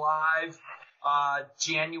registration live.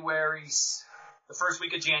 January, the first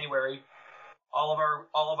week of January, all of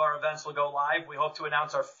our events will go live. We hope to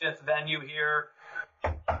announce our 5th venue here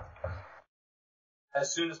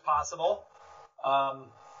as soon as possible.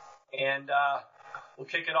 And we'll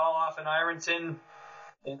kick it all off in Ironton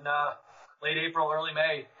in late April, early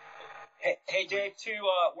May. Hey Dave,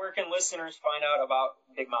 where can listeners find out about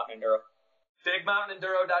Big Mountain Enduro?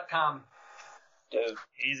 BigMountainEnduro.com. Dude.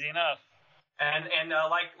 Easy enough. And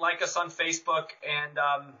like us on Facebook and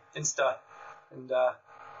Insta, and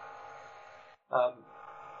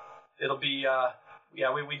it'll be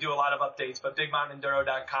we do a lot of updates. But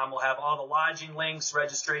BigMountainEnduro.com will have all the lodging links,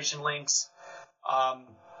 registration links,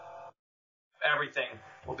 everything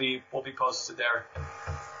will be posted there.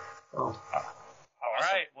 All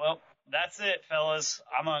right, well that's it, fellas.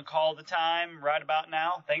 I'm gonna call the time right about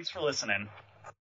now. Thanks for listening.